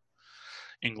out the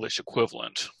English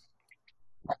equivalent.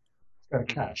 Got a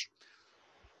catch.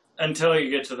 Until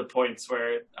you get to the points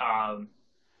where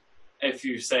if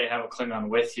you say have a Klingon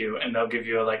with you and they'll give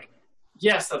you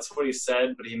yes, that's what he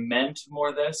said, but he meant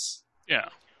more this. Yeah.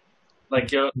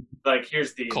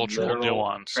 Here's the Cultural literal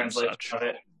nuance and translation such. of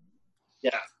it.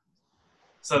 Yeah.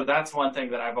 So that's one thing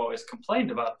that I've always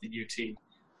complained about the UT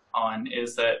on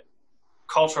is that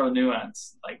cultural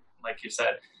nuance, like you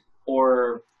said,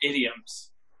 or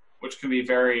idioms, which can be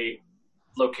very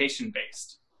location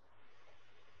based.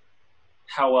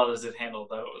 How well does it handle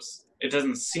those? It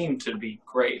doesn't seem to be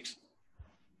great.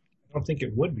 I don't think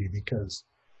it would be because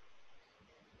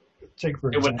It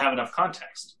wouldn't have enough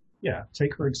context. Yeah,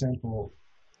 take for example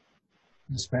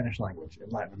the Spanish language in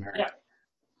Latin America. Yeah.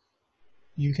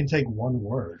 You can take one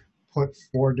word, put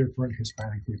 4 different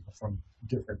Hispanic people from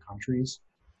different countries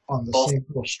on the same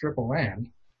little strip of land.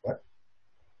 What?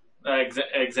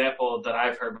 Example that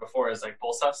I've heard before is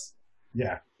bolsas.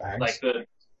 Yeah, bags.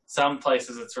 Some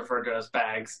places it's referred to as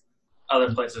bags,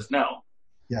 other places no.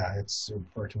 Yeah, it's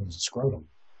referred to as a scrotum.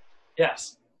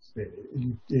 Yes.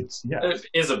 It's It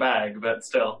is a bag, but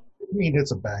still. I mean,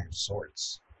 it's a bag of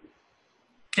sorts.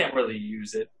 Can't really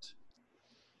use it.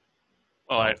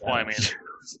 Well, I mean,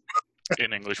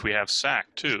 in English we have sack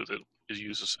too that is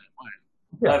used the same way.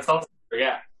 Yeah. That's also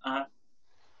yeah. Uh-huh.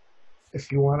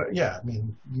 If you want to, I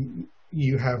mean,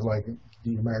 you have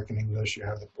the American English, you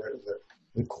have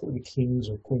the kings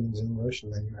or queens English,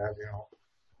 and then you have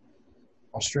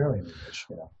Australian English.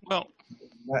 Well,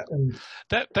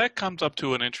 that comes up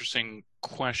to an interesting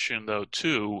question though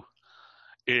too,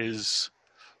 is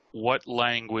what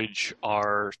language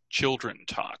are children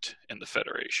taught in the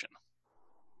Federation?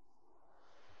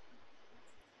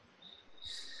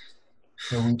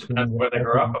 That's where they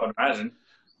grow up, I would imagine.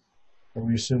 Are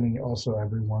we assuming also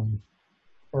everyone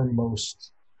or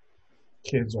most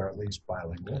kids are at least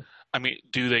bilingual? I mean,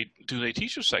 do they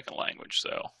teach a second language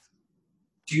though?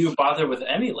 Do you bother with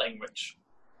any language?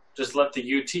 Just let the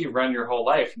UT run your whole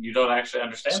life, and you don't actually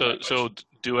understand. So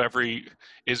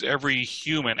is every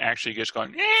human actually just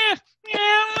going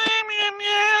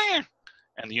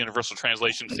and the universal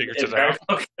translation figures it out?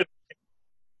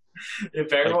 It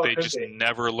very well They could just be.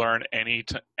 never learn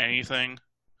anything.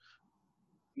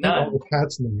 None. All the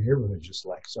cats in the neighborhood just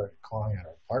started calling at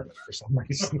our apartment for some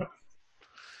reason.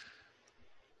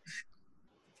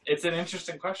 It's an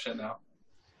interesting question, though.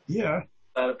 Yeah. Is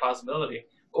that a possibility?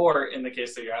 Or in the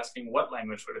case that you're asking, what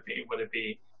language would it be? Would it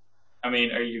be, are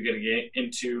you going to get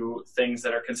into things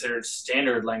that are considered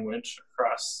standard language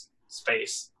across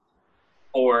space?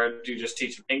 Or do you just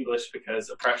teach them English because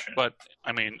oppression? But,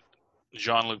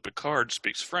 Jean-Luc Picard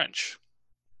speaks French.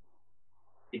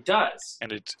 He does.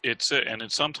 And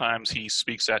sometimes he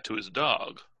speaks that to his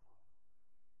dog.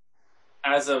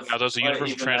 As of Now, does the universal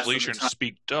even as of the translation time-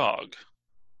 speak dog?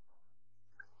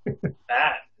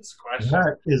 that is a question.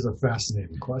 That is a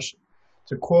fascinating question.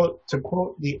 To quote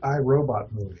the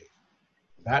iRobot movie,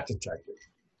 that detective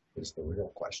is the real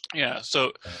question. Yeah,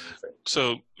 so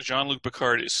Jean-Luc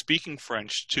Picard is speaking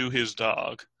French to his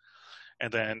dog,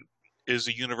 and then is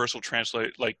the universal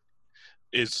translate like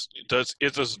does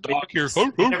the dog hear? Is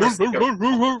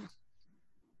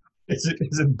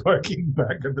it barking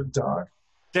back at the dog?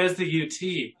 Does the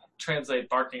UT translate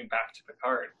barking back to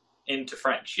Picard into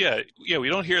French? Yeah, we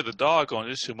don't hear the dog going,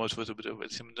 "This too much with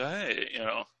him die," you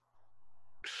know.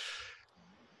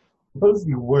 Those are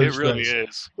the worst. It really things.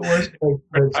 is. The worst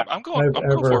things I'm going I've for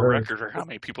ever a heard. record for how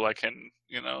many people I can,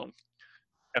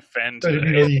 offend But if you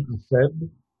know today. you can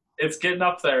said It's getting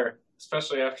up there,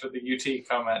 especially after the UT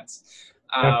comments.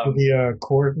 after the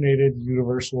coordinated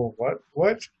universal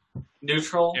what?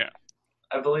 Neutral, Yeah.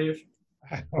 I believe.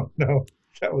 I don't know.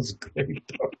 That was great.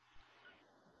 Though.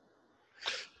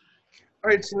 All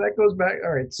right, so that goes back.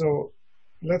 All right, so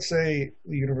let's say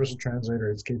the universal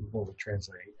translator is capable of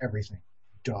translating everything,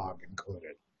 dog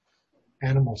included,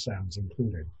 animal sounds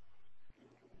included.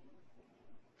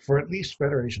 For at least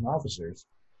Federation officers,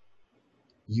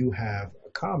 you have a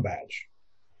comm badge,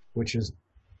 which is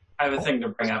I have a thing to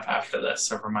bring up after this,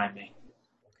 so remind me.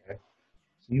 okay.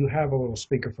 So you have a little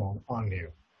speakerphone on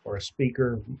you, or a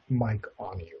speaker mic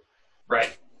on you.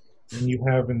 Right. And you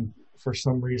have, for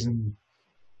some reason,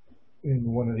 in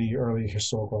one of the early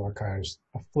historical archives,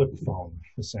 a flip phone,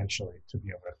 essentially, to be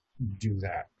able to do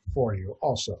that for you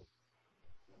also.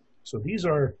 So these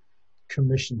are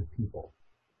commissioned people.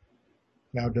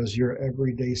 Now, does your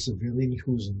everyday civilian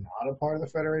who's not a part of the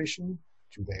Federation,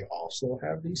 do they also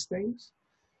have these things?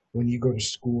 When you go to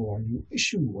school, are you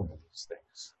issued one of these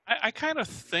things? I kind of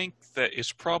think that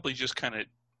it's probably just kind of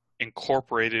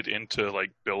incorporated into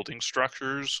like building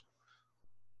structures.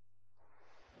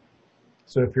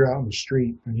 So if you're out on the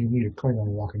street and you meet a Klingon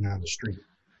walking down the street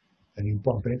and you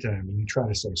bump into him and you try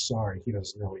to say sorry, he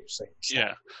doesn't know what you're saying.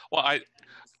 Yeah. Well,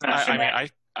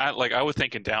 I would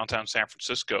think in downtown San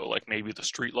Francisco, like maybe the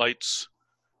streetlights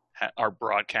are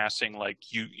broadcasting like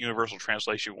universal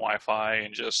translation Wi-Fi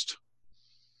and just.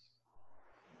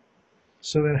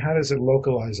 So then how does it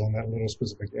localize on that little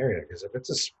specific area? Because if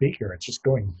it's a speaker, it's just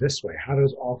going this way. How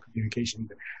does all communication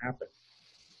even happen?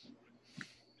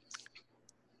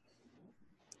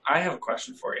 I have a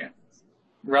question for you,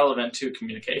 relevant to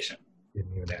communication. Give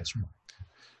me an answer.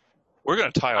 We're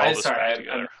going to tie all this back I'm-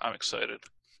 together. I'm excited.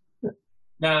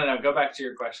 No. Go back to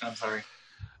your question. I'm sorry.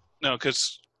 No,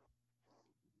 because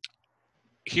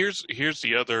here's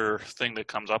the other thing that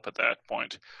comes up at that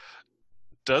point.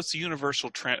 Does the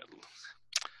universal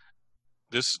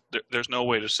there's no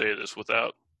way to say this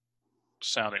without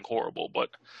sounding horrible, but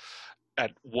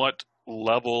at what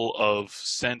level of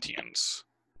sentience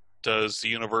does the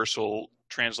universal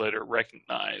translator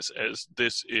recognize as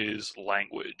this is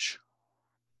language?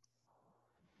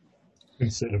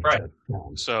 Instead of Right.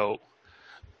 So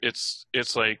it's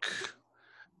like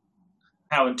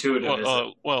How intuitive is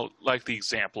it? well, like the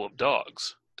example of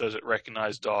dogs. Does it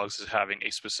recognize dogs as having a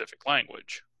specific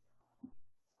language?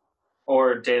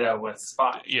 Or data with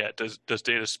Spot? Yeah. Does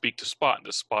Data speak to Spot? And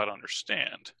does Spot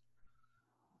understand?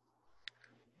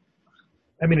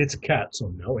 I mean, it's a cat, so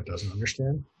no, it doesn't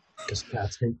understand. Because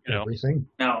cats hate everything.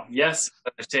 No. Yes,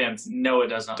 it understands. No, it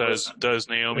does not. Does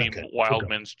Naomi Okay,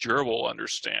 Wildman's gerbil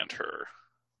understand her?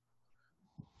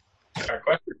 Fair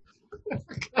question.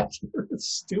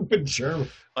 Stupid gerbil.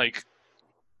 Like,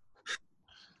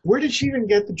 Where did she even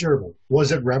get the gerbil?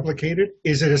 Was it replicated?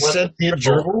 Is it a Was it sentient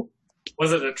gerbil? gerbil?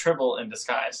 Was it a tribble in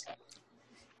disguise?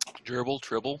 gerbil,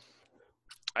 tribble.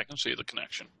 I can see the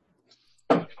connection.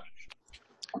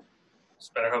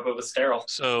 Just better hope it was sterile.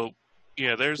 So,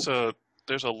 yeah, there's a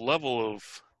level of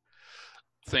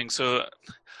things. So,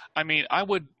 I mean, I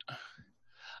would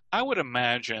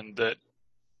imagine that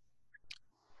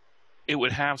it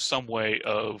would have some way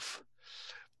of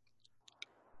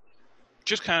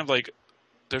just kind of like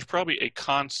there's probably a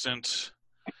constant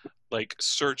like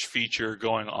search feature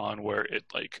going on where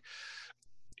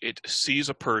it sees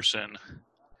a person,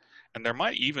 and there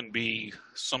might even be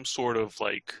some sort of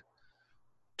like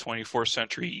 24th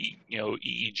century,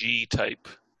 EEG type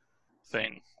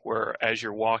thing where as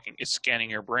you're walking, it's scanning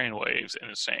your brainwaves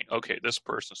and it's saying, okay, this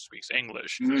person speaks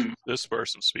English, this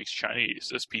person speaks Chinese,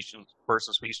 this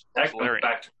person speaks That goes Valerian,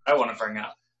 back to what I want to bring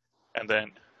up. and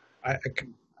then I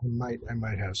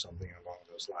might have something along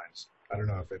those lines. I don't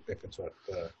know if it's what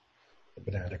the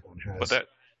Bananatic one has. but that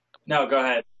No, go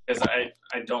ahead, because I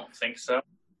don't think so.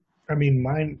 I mean,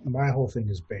 my whole thing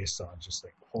is based on just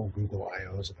like whole Google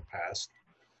I/Os in the past.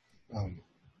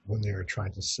 when they were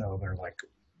trying to sell their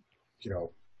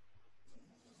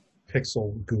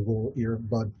Pixel Google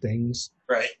earbud things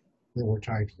Right. that were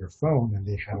tied to your phone, and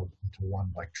they had into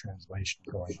one translation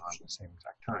going on at the same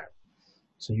exact time.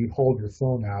 So you'd hold your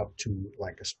phone out to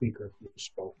a speaker who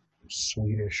spoke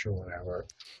Swedish or whatever,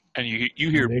 and you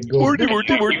hear and they'd go, "Wordy,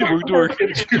 wordy, wordy, wordy,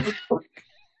 wordy."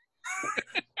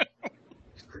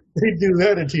 They do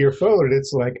that into your phone, and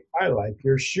it's like, I like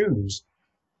your shoes.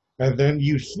 And then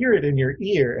you'd hear it in your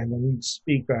ear, and then you'd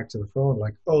speak back to the phone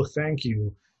like, oh, thank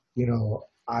you.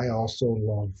 I also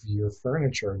love your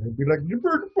furniture. And they'd be like,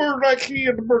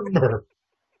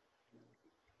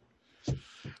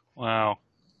 Wow.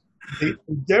 they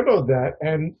demoed that,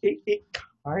 and it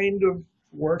kind of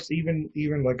works even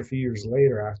like a few years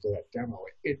later after that demo.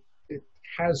 It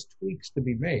has tweaks to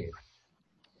be made.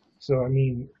 So, I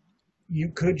mean, you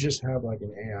could just have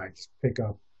an AI just pick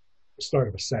up the start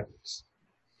of a sentence.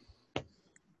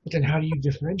 But then how do you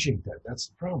differentiate that? That's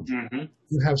the problem. Mm-hmm.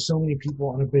 You have so many people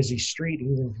on a busy street,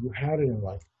 even if you had it in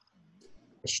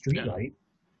a street light,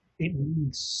 it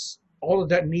needs, all of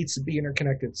that needs to be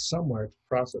interconnected somewhere to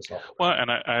process all of that. Well,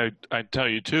 and I tell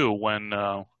you too, when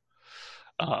I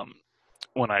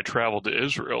traveled to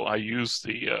Israel, I used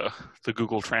the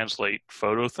Google Translate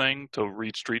photo thing to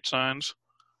read street signs.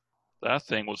 That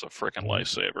thing was a freaking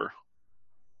lifesaver.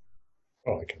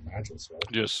 Oh, I can imagine so.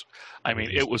 I mean,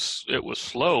 it was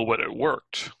slow, but it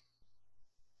worked.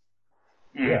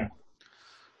 Yeah.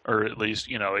 Or at least,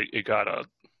 it got a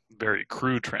very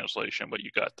crude translation, but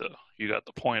you got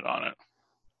the point on it.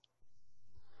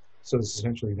 So it's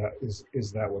essentially that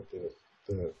is that what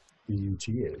the UT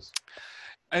is?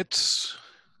 It's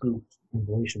Google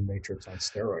translation matrix on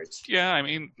steroids. Yeah, I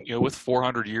mean, with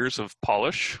 400 years of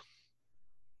polish.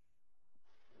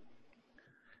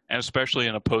 And especially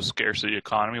in a post-scarcity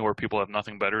economy where people have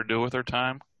nothing better to do with their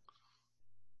time.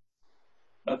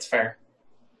 That's fair.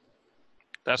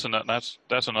 That's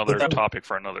another topic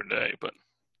for another day, but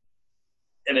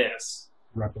it is.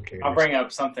 Replicators. I'll bring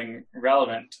up something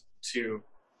relevant to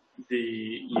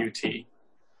the UT,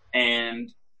 and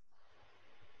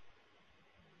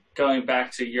going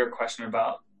back to your question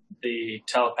about the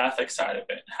telepathic side of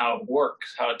it, how it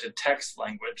works, how it detects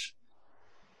language.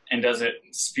 And does it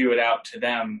spew it out to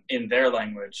them in their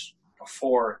language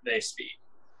before they speak?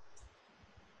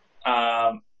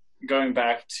 Going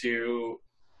back to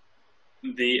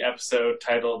the episode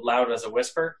titled Loud as a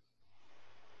Whisper.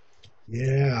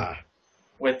 Yeah.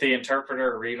 With the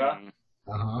interpreter, Riva.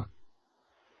 Uh-huh.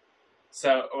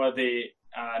 So, or the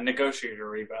negotiator,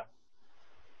 Riva.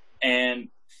 And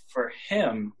for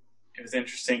him, it was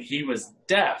interesting. He was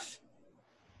deaf.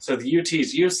 So the UT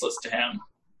is useless to him.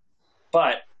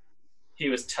 But he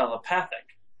was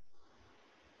telepathic.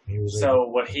 So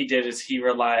what he did is he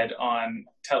relied on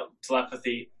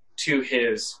telepathy to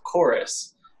his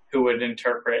chorus, who would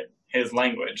interpret his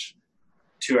language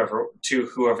to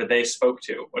whoever they spoke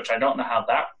to, which I don't know how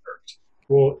that worked.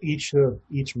 Well, each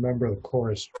member of the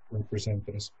chorus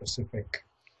represented a specific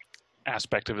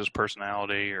aspect of his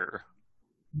personality, or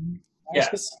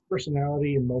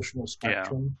personality, emotional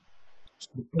spectrum. Yeah.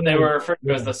 They were referred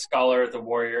to as the scholar, the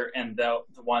warrior, and the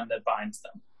one that binds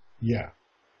them. Yeah.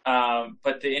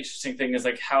 But the interesting thing is,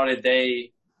 how did the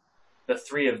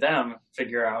three of them,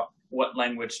 figure out what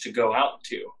language to go out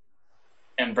to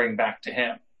and bring back to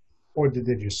him? Or did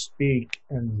they just speak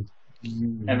and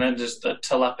then just the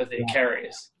telepathy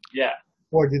carries? Yeah.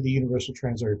 Or did the universal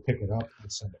translator pick it up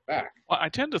and send it back? Well, I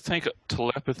tend to think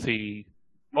telepathy...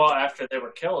 Well, after they were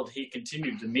killed, he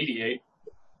continued to mediate.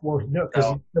 Well, no, because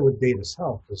he killed with Data's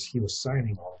help, because he was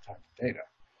signing all the time to Data.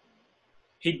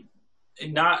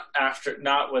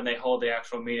 Not when they hold the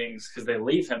actual meetings, because they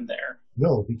leave him there.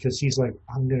 No, because he's like,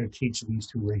 I'm going to teach these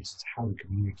two races how to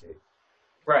communicate.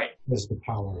 Right. This is the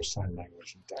power of sign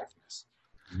language and deafness.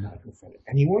 I'm not going to offend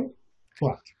anyone,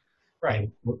 but right.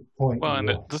 What the point well, and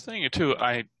the thing too,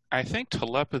 I think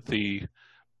telepathy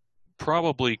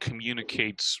probably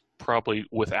communicates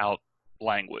without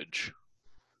language.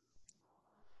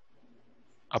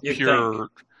 Pure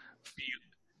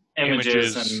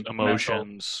images and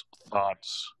emotions,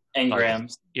 thoughts,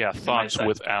 engrams. Thoughts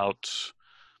without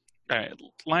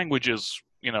language is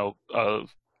a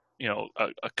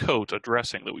coat, a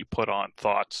dressing that we put on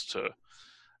thoughts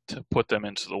to put them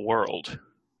into the world.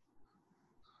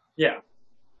 Yeah.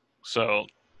 So,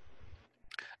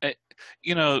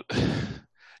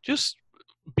 just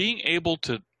being able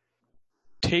to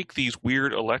take these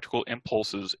weird electrical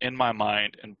impulses in my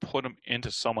mind and put them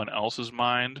into someone else's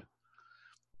mind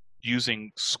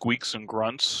using squeaks and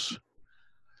grunts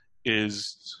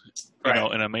is,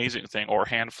 an amazing thing, or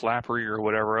hand flappery or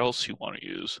whatever else you want to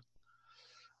use.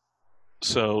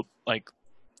 So, like,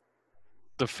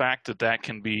 the fact that that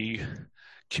can be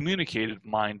communicated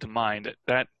mind to mind,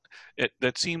 that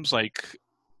seems like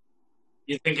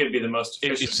You think it'd be the most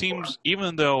efficient? it seems,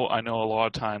 even though I know a lot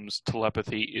of times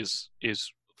telepathy is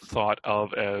thought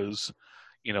of as,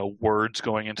 words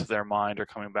going into their mind or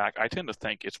coming back. I tend to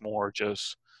think it's more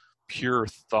just pure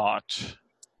thought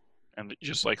and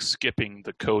just like skipping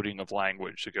the coding of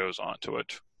language that goes onto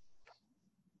it.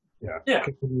 Yeah.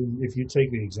 If you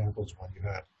take the examples when you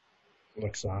had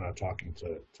Lexana talking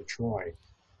to Troy,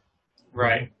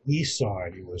 Right. when he saw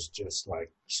it, it was just like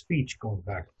speech going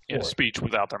back and forth. Speech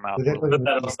without their mouth. But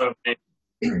that also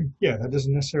yeah, that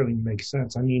doesn't necessarily make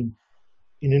sense. I mean,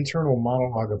 an internal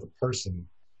monologue of a person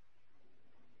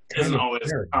isn't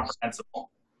always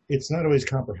comprehensible. It's not always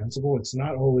comprehensible. It's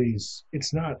not.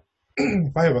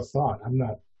 If I have a thought,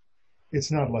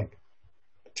 it's not like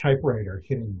a typewriter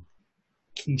hitting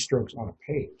keystrokes on a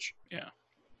page. Yeah.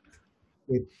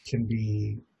 It can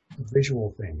be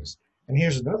visual things. And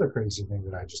here's another crazy thing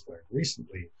that I just learned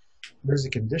recently. There's a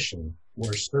condition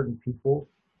where certain people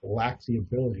lack the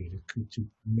ability to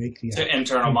make the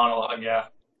internal monologue. Yeah.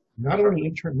 Not only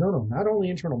internal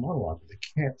monologue, but they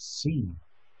can't see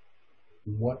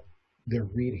what they're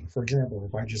reading. For example,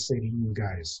 if I just say to you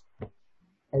guys,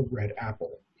 a red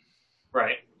apple.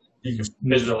 Right. You can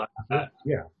visualize that.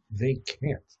 Yeah, they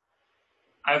can't.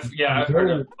 I've heard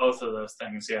of both of those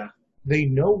things, yeah. They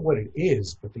know what it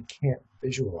is, but they can't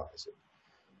visualize it.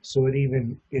 So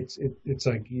it's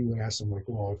like you ask them, like,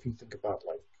 well, if you think about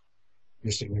like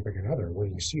your significant other, what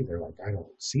do you see? They're like, I don't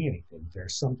see anything.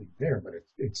 There's something there, but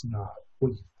it's not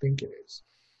what you think it is.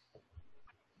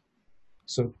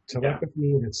 So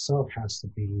telepathy in itself has to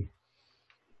be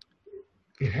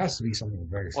something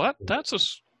very. Well,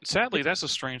 sadly that's a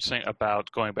strange thing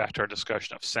about going back to our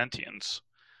discussion of sentience.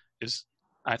 Is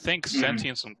I think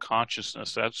sentience and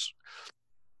consciousness. That's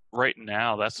right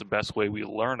now. That's the best way we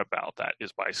learn about that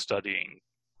is by studying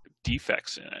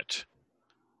defects in it.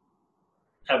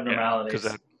 Abnormalities.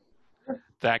 Because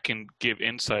that can give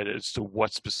insight as to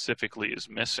what specifically is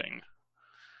missing.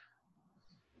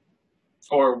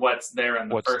 Or what's there in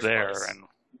the first place.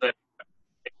 And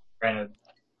granted.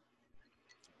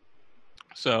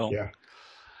 So,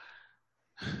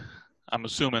 I'm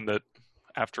assuming that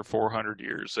after 400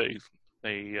 years,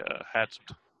 they had some.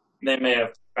 They may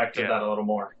have perfected that a little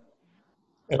more.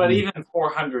 But even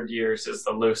 400 years is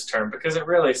the loose term because it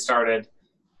really started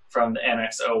from the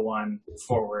NX-01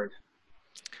 forward.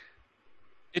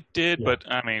 It did, but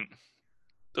I mean,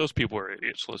 those people are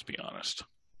idiots. Let's be honest.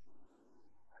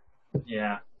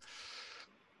 Yeah.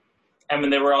 I mean,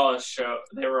 they were all just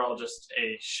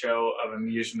a show of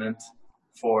amusement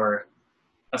for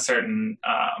a certain.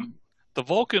 The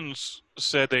Vulcans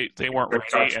said they weren't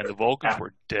ready, and the Vulcans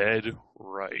were dead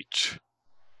right.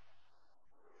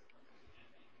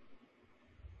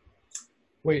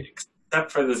 Wait.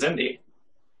 Except for the Xindi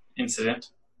incident.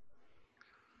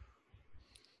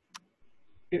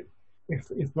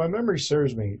 If my memory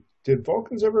serves me, did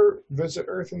Vulcans ever visit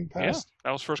Earth in the past? Yeah,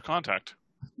 that was First Contact.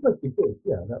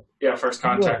 First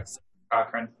Contact.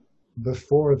 Cochrane.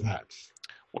 Before that.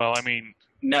 Well, I mean.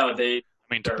 No,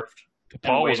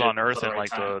 Paul was on Earth in like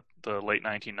the late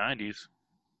 1990s.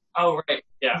 Oh, right.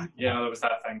 Yeah, there was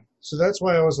that thing. So that's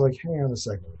why I was like, hang on a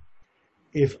second.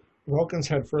 If Vulcans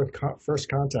had first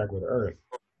contact with Earth,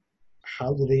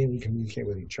 how did they even communicate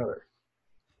with each other?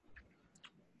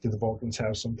 Did the Vulcans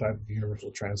have some type of universal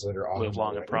translator? Live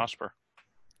long and prosper.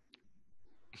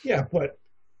 Yeah, but...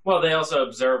 Well, they also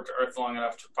observed Earth long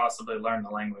enough to possibly learn the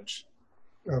language.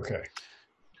 Okay.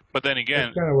 But then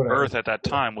again, Earth at that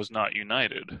time was not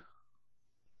united.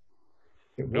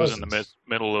 It was in the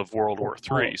middle of World War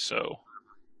III, so...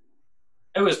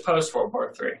 It was post-World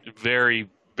War III. Very,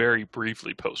 very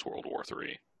briefly post-World War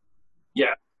III.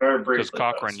 Yeah, very briefly. Because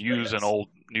Cochrane used an old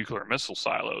nuclear missile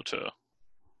silo to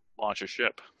launch a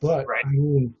ship. But, I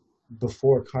mean,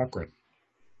 before Cochrane.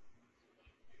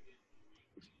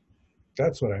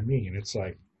 That's what I mean. It's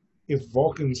like, if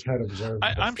Vulcans had observed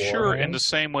I'm sure in the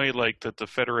same way like that the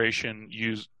Federation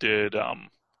did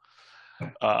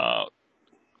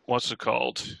what's it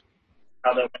called?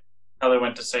 How they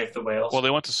went to save the whales. Well, they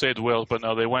went to save the whales, but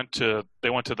no, they went to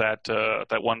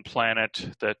that one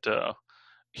planet that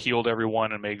healed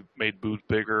everyone and made boots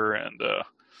bigger and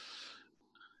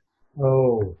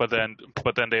but then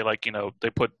they they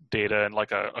put Data in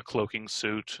like a cloaking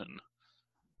suit and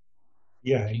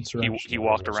he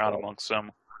walked around amongst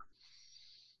them.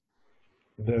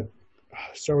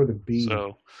 Start with a B.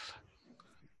 So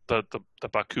the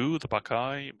Baku, the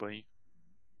Bakai,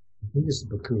 I think it's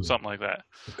the Baku. Something like that.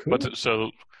 Baku? But so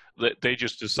They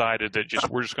just decided that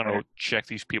we're just going to check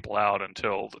these people out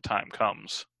until the time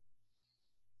comes.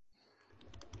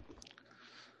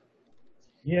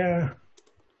 Yeah.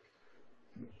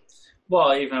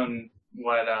 Well, even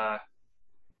what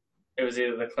it was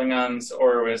either the Klingons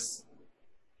or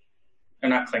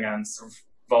not Klingons,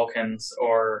 Vulcans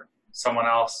or someone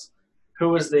else. Who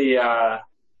was they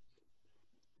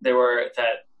were at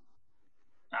that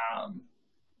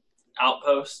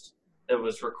outpost that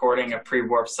was recording a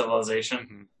pre-warp civilization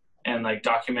Mm-hmm. and like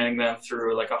documenting them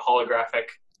through like a holographic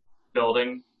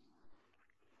building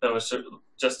that was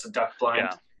just a duck blind,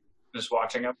 just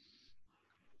watching them.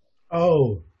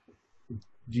 Oh,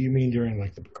 do you mean during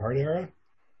like the Picard era?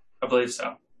 I believe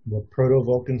so. The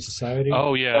Proto-Vulcan Society?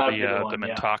 Oh yeah, That'd be the one, the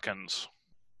Mintakans.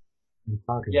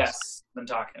 Mintakans. Yes,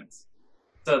 Mintakans.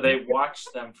 So they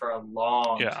watched them for a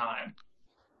long time.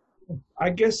 I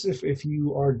guess if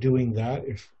you are doing that,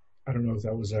 I don't know if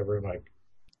that was ever like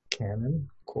canon,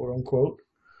 quote unquote.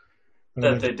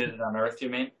 That they did it on Earth, you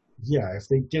mean? Yeah, if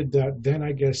they did that, then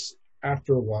I guess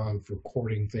after a while of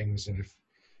recording things, and if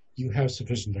you have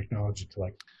sufficient technology to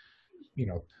like,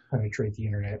 penetrate the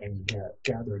internet and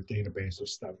gather a database of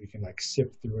stuff, you can like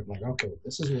sift through it and like, okay,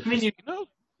 this is what. I mean,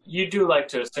 you do like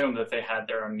to assume that they had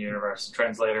their own universal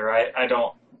translator. I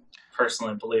don't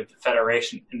personally believe the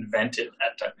Federation invented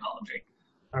that technology.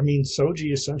 I mean,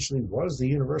 Soji essentially was the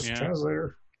universal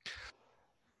translator.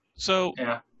 So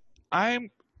a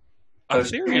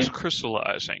theory is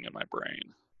crystallizing in my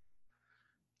brain.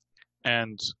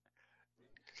 And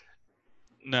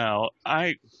now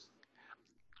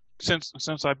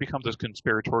since I've become this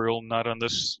conspiratorial nut on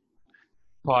this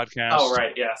podcast. Oh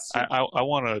right, yes. I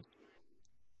want to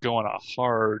go on a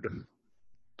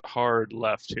hard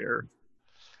left here.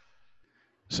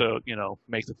 So,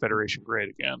 make the Federation great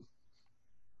again.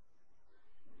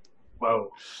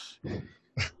 Whoa.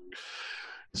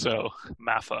 So,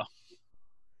 Maffa.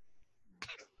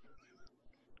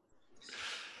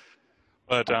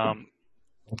 But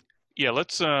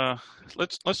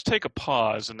let's take a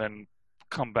pause and then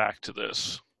come back to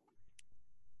this.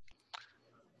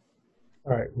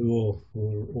 All right, we'll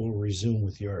resume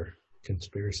with your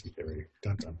conspiracy theory.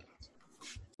 Dun dun dun.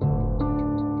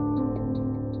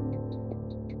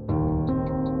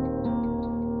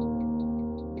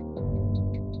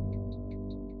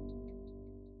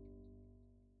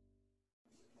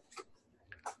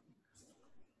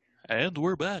 And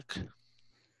we're back.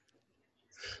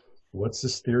 What's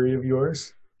this theory of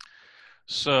yours?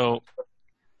 So,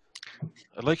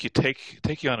 I'd like to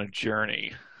take you on a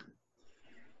journey.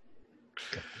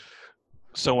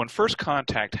 So when First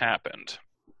Contact happened,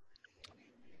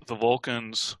 the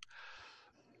Vulcans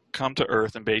come to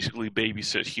Earth and basically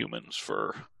babysit humans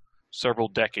for several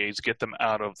decades, get them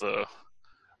out of the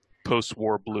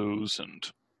post-war blues and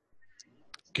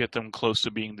get them close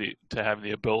to having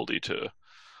the ability to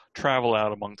travel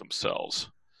out among themselves.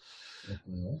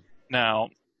 Mm-hmm. Now,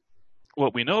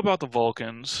 what we know about the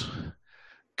Vulcans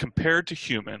compared to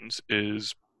humans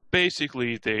is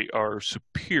basically they are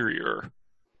superior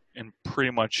in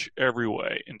pretty much every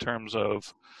way, in terms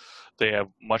of they have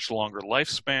much longer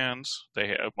lifespans, they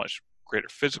have much greater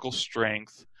physical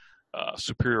strength,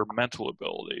 superior mental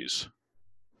abilities.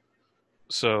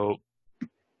 So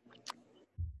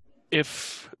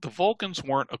if the Vulcans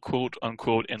weren't a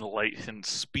quote-unquote enlightened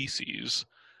species,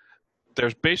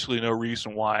 there's basically no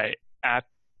reason why at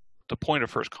the point of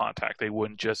First Contact they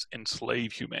wouldn't just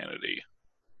enslave humanity.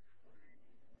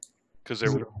 Because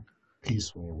they're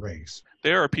peaceful race.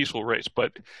 They are a peaceful race,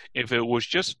 but if it was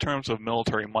just in terms of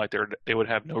military might, they would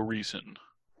have no reason.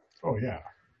 Oh yeah.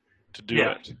 To do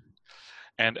it.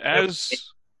 And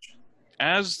as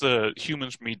the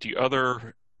humans meet the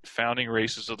other founding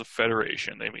races of the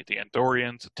Federation, they meet the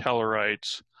Andorians, the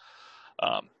Tellarites.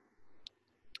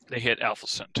 They hit Alpha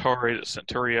Centauri, the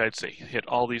Centauriites. They hit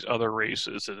all these other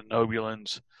races, the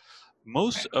Nobulans.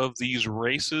 Most of these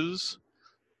races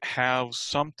have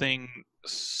some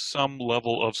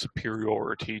level of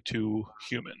superiority to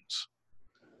humans.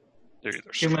 They're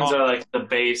either humans are like the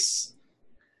base.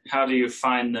 How do you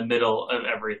find the middle of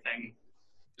everything?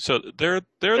 So they're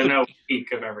no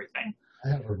peak of everything. I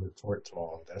have a retort to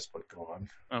all of this, but go on.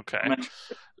 Okay.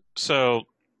 So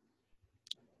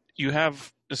you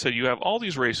have all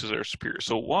these races that are superior.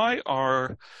 So why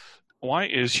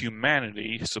is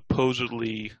humanity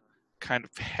supposedly kind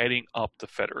of heading up the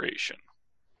Federation?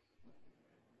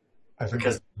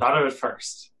 Because I thought of it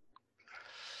first.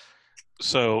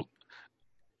 So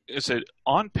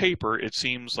on paper it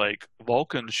seems like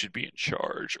Vulcans should be in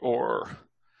charge, or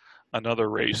another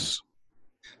race.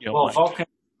 Vulcans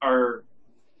are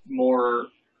more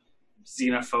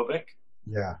xenophobic.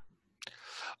 Yeah.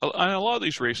 And a lot of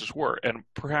these races were, and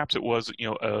perhaps it was,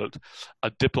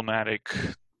 a diplomatic,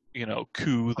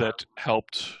 coup that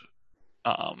helped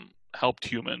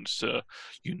humans to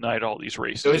unite all these It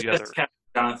races was together. just Captain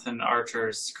Jonathan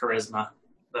Archer's charisma.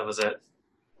 That was it.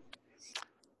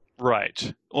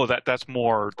 Right. Well, that's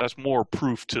more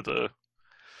proof to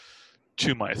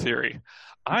my theory.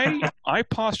 I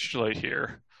postulate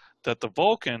here that the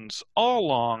Vulcans all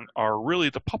along are really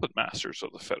the puppet masters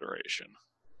of the Federation,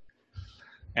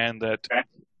 and that Okay.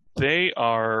 they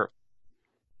are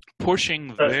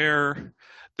pushing their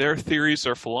theories,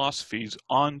 their philosophies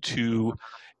onto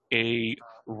a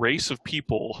race of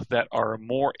people that are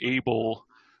more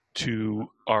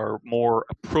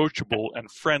approachable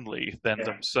and friendly than Yeah.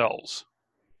 themselves.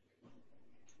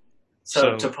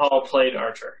 So T'Pol played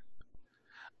Archer.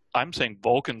 I'm saying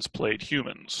Vulcans played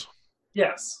humans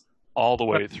Yes. all the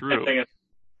way I through. think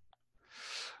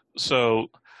So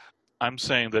I'm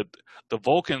saying that the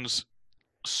Vulcans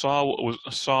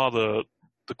saw the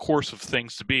course of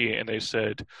things to be, and they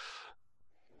said,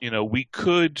 we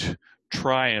could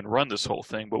try and run this whole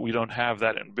thing, but we don't have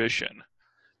that ambition.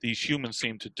 These humans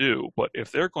seem to do, but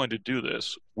if they're going to do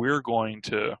this, we're going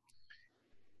to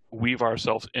weave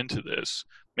ourselves into this,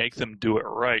 make them do it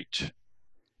right,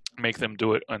 make them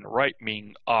do it in the right,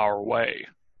 meaning our way.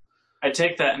 I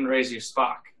take that and raise you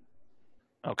Spock.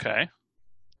 Okay.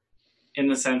 In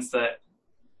the sense that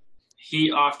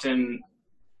he often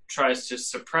tries to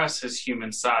suppress his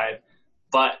human side,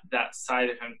 but that side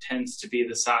of him tends to be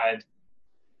the side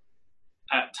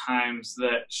at times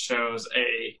that shows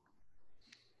a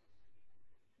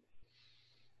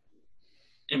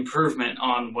improvement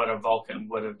on what a Vulcan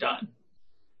would have done.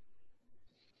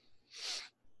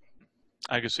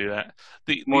 I can see that.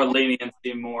 More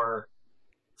leniency, more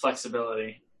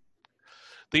flexibility.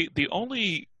 The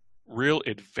only real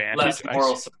advantage Less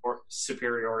moral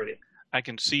superiority. I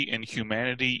can see in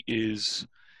humanity is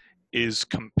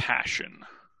compassion.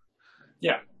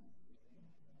 Yeah.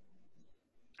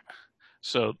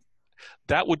 So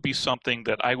that would be something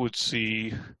that I would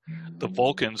see the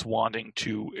Vulcans wanting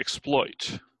to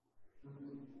exploit.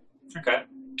 Okay.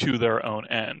 To their own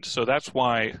end. So that's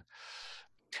why,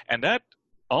 and that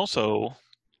also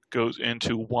goes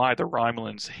into why the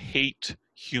Romulans hate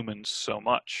humans so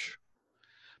much.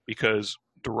 Because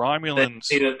the Romulans...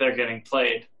 They see that they're getting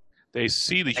played. They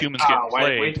see the humans getting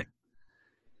played, wait.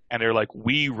 and they're like,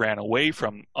 we ran away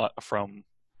from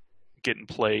getting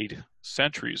played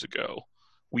centuries ago.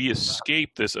 We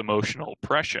escaped this emotional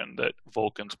oppression that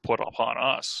Vulcans put upon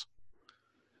us.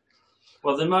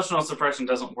 Well, the emotional suppression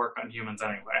doesn't work on humans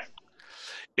anyway.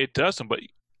 It doesn't, but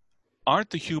aren't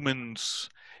the humans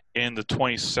in the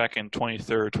 22nd,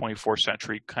 23rd, 24th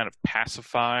century kind of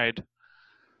pacified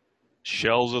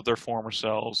shells of their former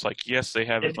selves? Like, yes, they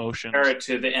have emotions. Compare it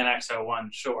to the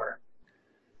NX-01, sure.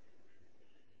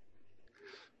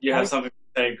 You have something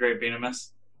to say, Great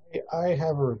Venemus? I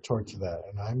have a retort to that,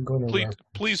 and I'm going to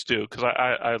please do, because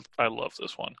I love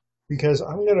this one. Because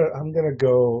I'm gonna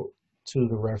go to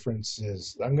the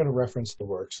references. I'm gonna reference the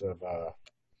works of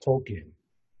Tolkien.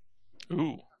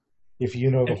 Ooh. If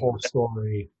you know the whole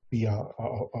story beyond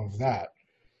of that,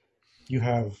 you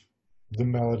have the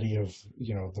melody of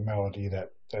the melody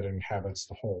that inhabits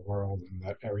the whole world, and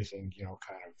that everything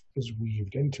kind of is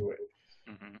weaved into it.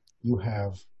 Mm-hmm. You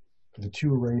have the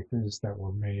two races that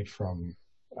were made from,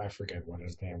 I forget what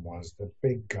his name was, the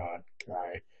big god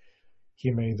guy.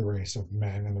 He made the race of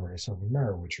men and the race of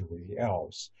Mer, which are the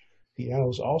elves. The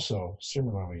elves also,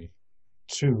 similarly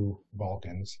to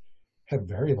Vulcans, had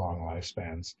very long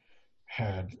lifespans,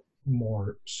 had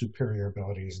more superior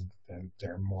abilities than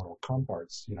their mortal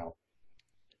counterparts,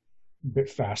 a bit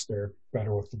faster,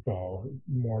 better with the bow,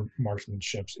 more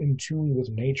marksmanships, in tune with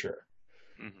nature.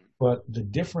 Mm-hmm. But the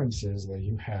difference is that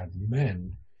you had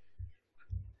men,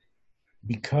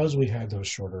 because we had those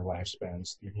shorter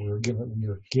lifespans, we were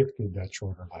gifted that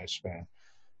shorter lifespan.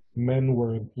 Men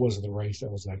was the race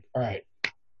that was like, all right,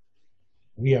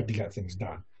 we have to get things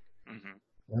done. Mm-hmm.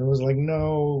 And it was like,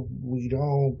 no, we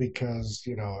don't, because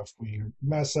if we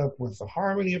mess up with the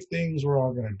harmony of things, we're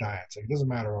all going to die. It's like, it doesn't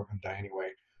matter, we're all going to die anyway.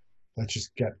 Let's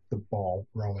just get the ball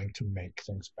rolling to make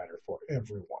things better for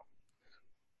everyone.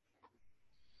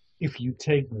 If you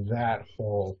take that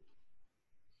whole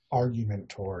argument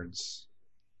towards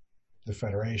the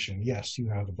Federation, yes, you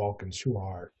have the Vulcans who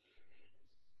are,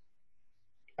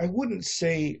 I wouldn't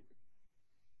say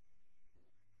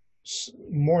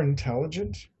more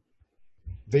intelligent.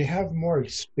 They have more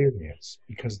experience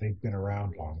because they've been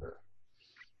around longer.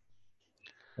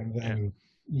 And then,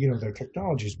 their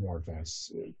technology is more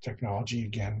advanced. Technology,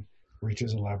 again,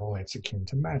 reaches a level it's akin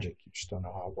to magic. You just don't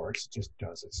know how it works. It just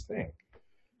does its thing.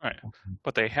 Right.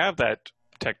 But they have that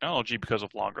technology because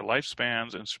of longer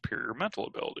lifespans and superior mental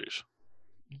abilities.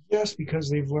 Yes, because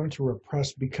they've learned to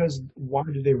repress. Because why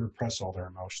did they repress all their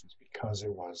emotions? Because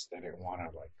it was they didn't want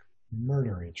to like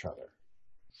murder each other.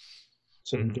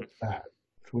 So they did that,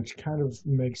 which kind of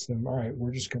makes them all right.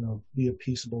 We're just going to be a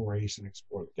peaceable race and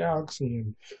explore the galaxy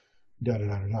and da da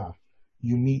da da da.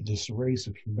 You meet this race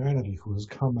of humanity who has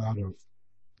come out of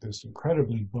this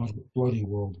incredibly bloody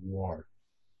world war,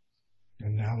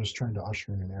 and now is trying to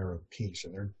usher in an era of peace.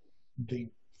 And they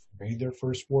made their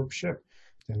first warp ship.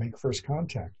 They make first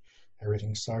contact.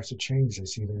 Everything starts to change. They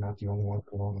see they're not the only one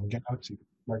alone in the galaxy.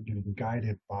 They're getting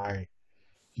guided by,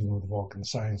 the Vulcan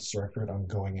science directorate on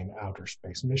going in outer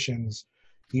space missions.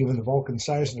 Even the Vulcan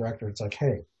science director, it's like,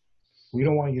 hey, we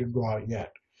don't want you to go out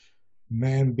yet.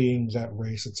 Man being that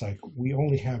race, it's like, we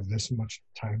only have this much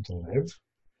time to live.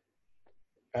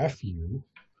 F you.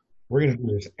 We're going to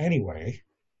do this anyway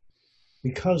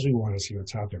because we want to see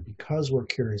what's out there, because we're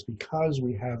curious, because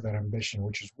we have that ambition,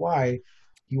 which is why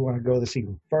you want to go this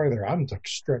even further. I'm like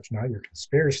stretching out your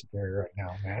conspiracy theory right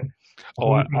now, man.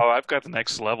 I've got the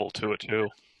next level to it too.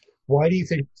 Why do you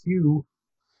think Q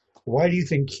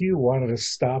wanted to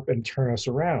stop and turn us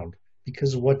around?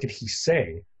 Because what did he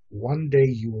say? One day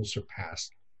you will surpass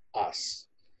us.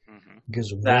 Mm-hmm.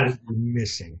 Because what are we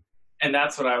missing? And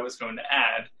that's what I was going to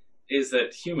add, is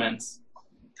that humans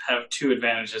have two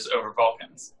advantages over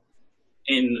Vulcans,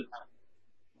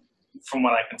 from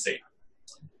what I can see.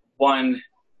 One,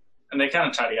 and they kind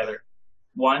of tie together.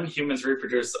 One, humans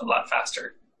reproduce a lot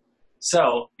faster.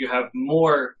 So you have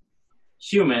more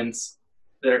humans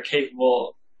that are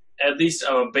capable, at least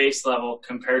of a base level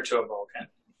compared to a Vulcan,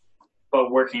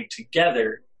 but working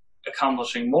together,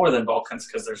 accomplishing more than Vulcans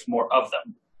because there's more of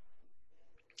them.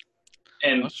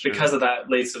 And because of that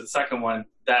leads to the second one,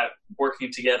 that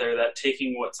working together, that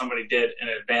taking what somebody did and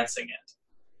advancing it.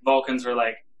 Vulcans were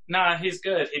like, nah, he's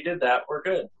good. He did that. We're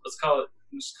good. Let's call it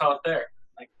there.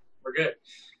 Like, we're good.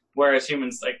 Whereas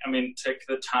humans, took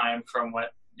the time from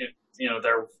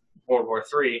their World War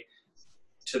III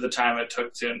to the time it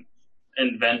took to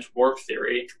invent warp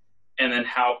theory, and then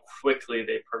how quickly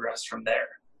they progressed from there.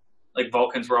 Like,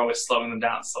 Vulcans were always slowing them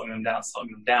down,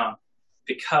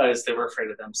 because they were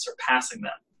afraid of them surpassing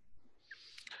them.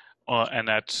 And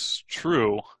that's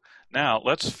true. Now,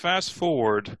 let's fast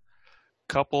forward a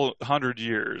couple 100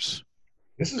 years.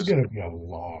 This is going to be a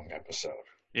long episode.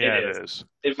 Yeah, it is.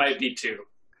 It might be too.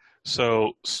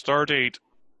 So, Stardate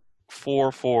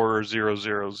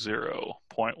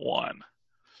 44000.1,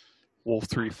 Wolf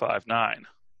 359.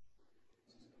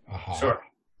 Uh-huh. Sure.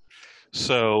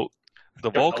 So, the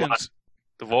Vulcans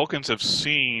have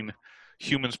seen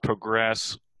humans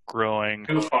progress, growing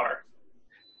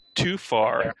too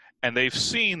far, yeah. And they've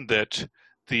seen that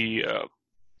the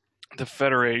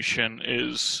Federation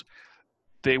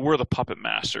they were the puppet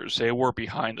masters. They were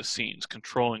behind the scenes,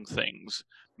 controlling things,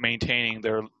 maintaining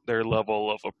their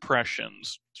level of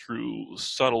oppressions through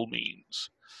subtle means,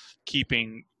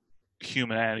 keeping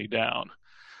humanity down.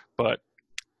 But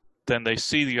then they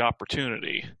see the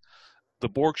opportunity. The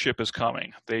Borg ship is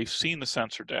coming. They've seen the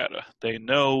sensor data. They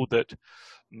know that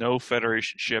no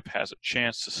Federation ship has a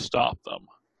chance to stop them.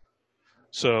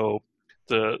 So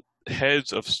the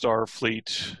heads of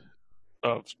Starfleet,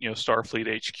 Starfleet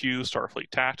HQ, Starfleet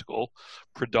Tactical,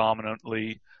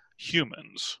 predominantly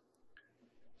humans,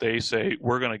 they say,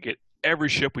 we're going to get every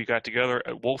ship we got together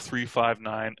at Wolf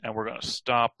 359, and we're going to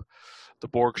stop the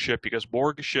Borg ship, because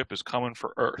Borg ship is coming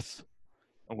for Earth,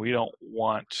 and we don't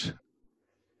want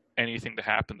anything to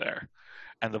happen there.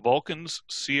 And the Vulcans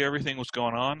see everything that's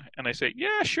going on, and they say,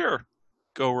 yeah, sure,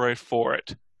 go right for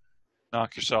it.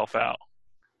 Knock yourself out.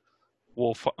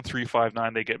 Wolf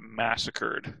 359, they get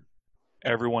massacred.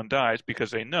 Everyone dies because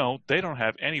they know they don't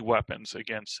have any weapons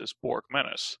against this Borg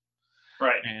menace.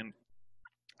 Right. And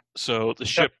so the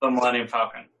ship... the Millennium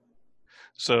Falcon.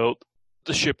 So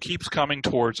the ship keeps coming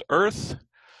towards Earth.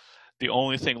 The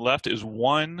only thing left is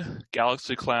one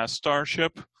Galaxy-class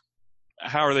starship.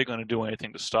 How are they going to do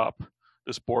anything to stop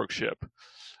this Borg ship?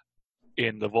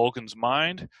 In the Vulcan's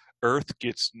mind, Earth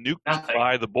gets nuked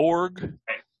by the Borg,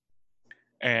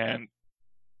 and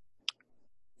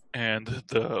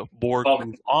the Borg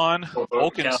move on.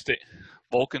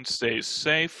 Vulcan stays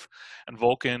safe, and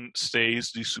Vulcan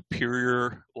stays the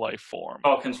superior life form.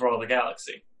 Vulcans rule the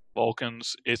galaxy.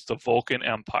 It's the Vulcan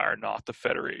Empire, not the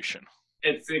Federation.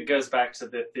 It goes back to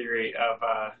the theory of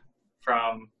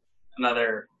from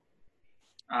another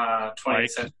 20th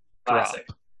century classic.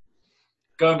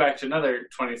 Going back to another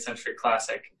 20th century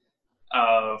classic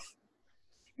of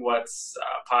what's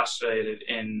postulated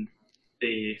in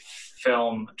the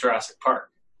film Jurassic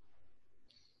Park.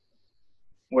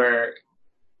 where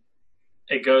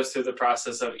it goes through the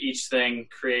process of each thing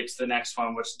creates the next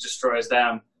one, which destroys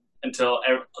them until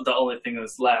the only thing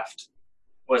that's left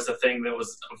was the thing that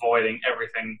was avoiding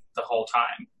everything the whole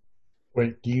time.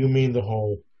 Wait, do you mean the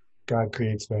whole God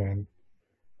creates man?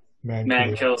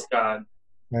 Man kills God.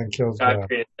 Man kills God God.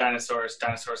 creates dinosaurs.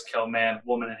 Dinosaurs kill man.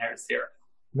 Woman inherits the earth.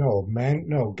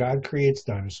 No, God creates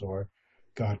dinosaur.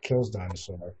 God kills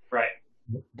dinosaur. Right.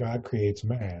 God creates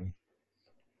man.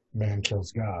 Man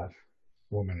kills God.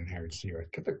 Woman inherits the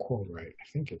earth. Get the quote right. I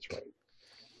think it's right.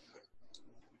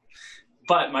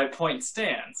 But my point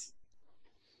stands.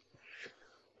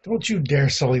 Don't you dare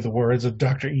sully the words of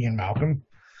Dr. Ian Malcolm.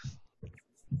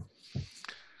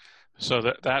 So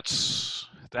that's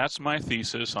my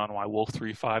thesis on why Wolf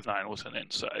 359 was an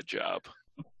inside job.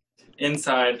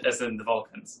 Inside, as in the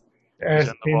Vulcans.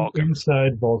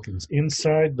 Inside Vulcans.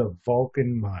 Inside the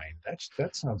Vulcan mind.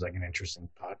 That sounds like an interesting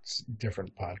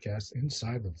different podcast.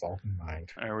 Inside the Vulcan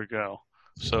mind. There we go.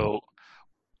 So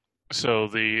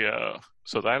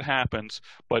that happens,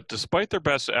 but despite their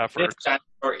best efforts, if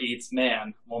dinosaur eats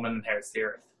man, woman inherits the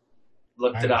earth.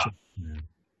 Looked it up.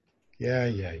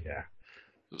 Yeah.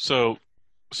 So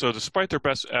despite their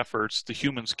best efforts, the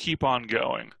humans keep on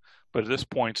going. But at this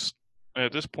point,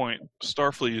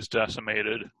 Starfleet is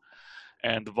decimated,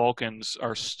 and the Vulcans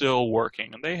are still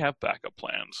working, and they have backup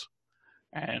plans.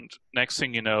 And next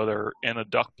thing you know, they're in a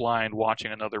duck blind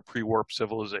watching another pre-warp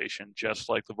civilization, just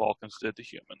like the Vulcans did to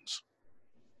humans.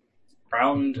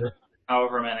 Round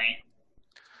however many.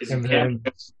 And then,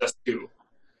 just two.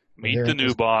 Meet the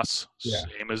new boss, yeah.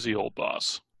 Same as the old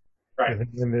boss. Right. And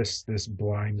then this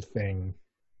blind thing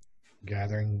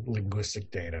gathering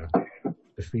linguistic data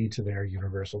to feed to their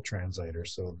universal translator,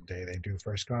 so the day they do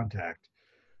first contact,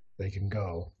 they can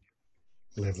go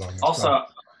live long. Also,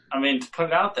 I mean, to put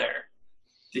it out there,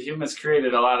 the humans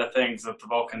created a lot of things that the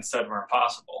Vulcans said were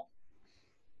impossible.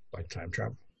 Like time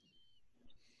travel.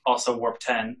 Also, Warp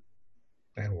 10.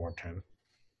 And Warp 10.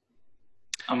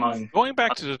 Going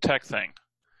back to the tech thing.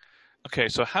 Okay,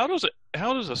 so how does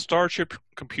a Starship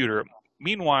computer,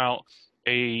 meanwhile,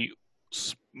 a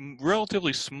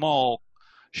relatively small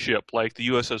ship like the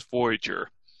USS Voyager,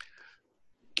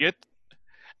 get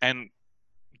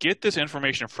this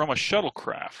information from a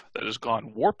shuttlecraft that has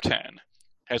gone Warp 10,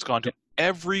 has gone to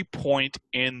every point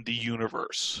in the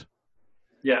universe.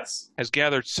 Yes. Has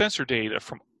gathered sensor data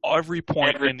from every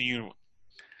point in the universe.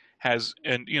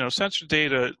 Sensor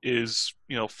data is,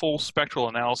 full spectral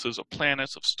analysis of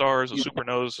planets, of stars, of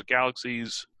supernovas, of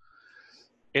galaxies.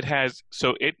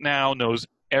 It now knows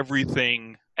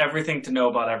everything. Everything to know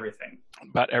about everything.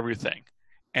 About everything.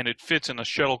 And it fits in a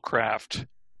shuttlecraft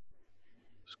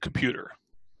computer.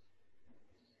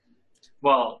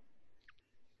 Well,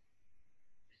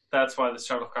 that's why the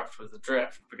shuttlecraft was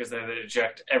adrift, because they had to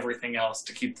eject everything else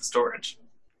to keep the storage.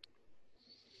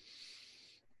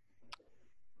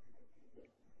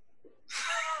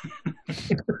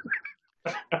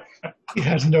 He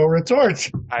has no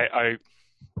retort. I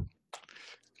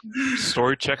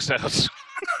story checks out.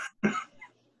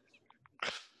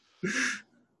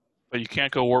 But you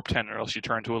can't go Warp 10 or else you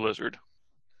turn to a lizard.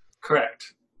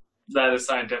 Correct. That is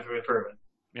scientifically proven.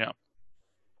 Yeah.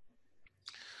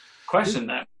 Question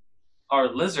then. Are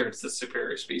lizards the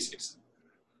superior species?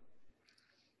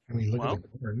 I mean, look at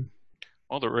the bird.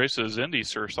 Well, the races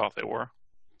Indies thought they were.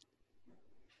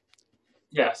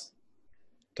 Yes.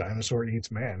 Dinosaur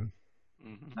eats man.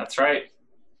 Mm-hmm. That's right.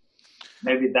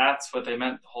 Maybe that's what they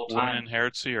meant the whole time. Woman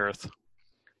inherits the Earth.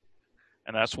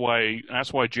 And that's why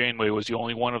Janeway was the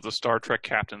only one of the Star Trek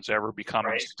captains ever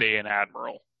becoming stay an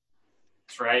admiral.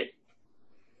 That's right.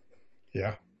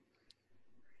 Yeah.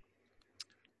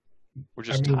 We're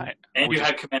just tied. And you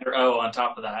had Commander O on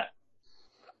top of that.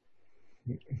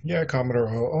 Yeah, Commodore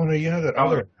O. Oh no, you had that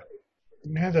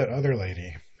other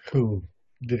lady who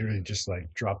literally just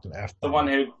dropped an F-bomb. The one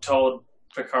who told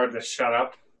Picard to shut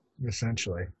up.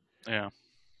 Essentially. Yeah.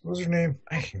 What was her name?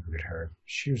 I can't read her.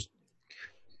 She was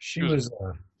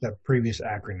that previous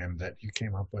acronym that you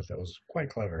came up with that was quite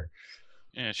clever.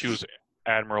 Yeah, she was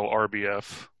Admiral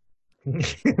RBF.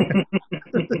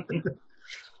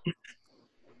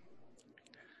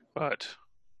 But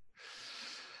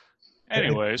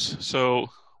anyways, so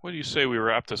what do you say we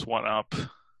wrap this one up?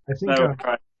 I think that would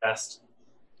probably be best.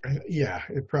 Yeah,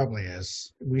 it probably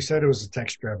is. We said it was a tech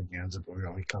extravaganza, but we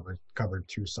only covered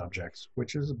 2 subjects,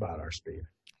 which is about our speed.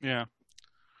 Yeah.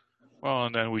 Well,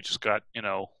 and then we just got,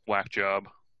 whack job.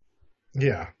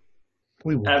 Yeah.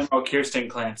 We will. Admiral Kirsten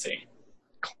Clancy.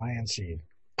 Clancy.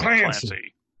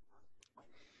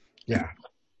 Yeah.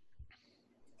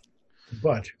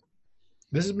 But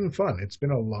this has been fun. It's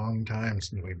been a long time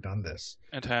since we've done this.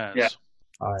 It has. Yeah.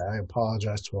 I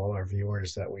apologize to all our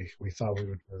viewers that we thought we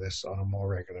would do this on a more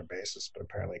regular basis, but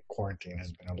apparently quarantine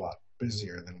has been a lot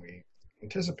busier than we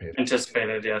anticipated.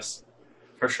 Anticipated, yes,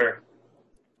 for sure.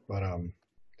 But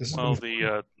this has Well,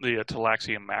 been the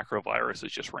Talaxian macrovirus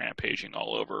is just rampaging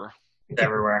all over. It's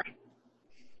everywhere.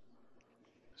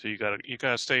 So you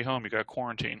gotta stay home. You got to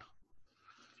quarantine.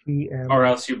 TM. Or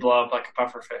else you blow up like a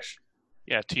pufferfish.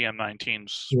 Yeah,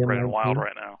 TM19's spreading wild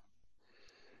right now.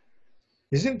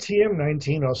 Isn't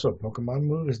TM19 also a Pokemon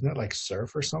move? Isn't that like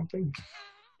Surf or something?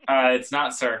 It's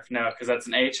not Surf, no, because that's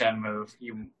an HM move,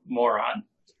 you moron.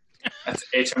 That's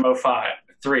HM05,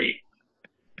 3.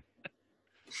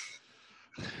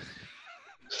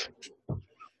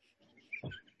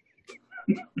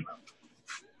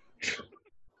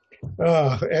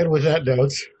 And with that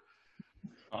note,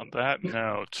 On that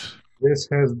note, this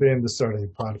has been the Start of the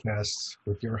Podcast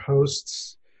with your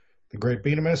hosts, the Great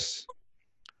Beanimus,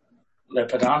 Le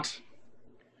Pedant.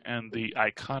 and the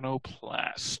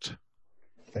Iconoplast.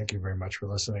 Thank you very much for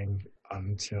listening.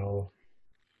 Until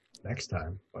next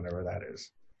time, whenever that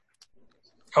is.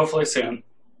 Hopefully soon.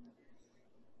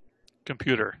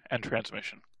 Computer and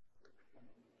transmission.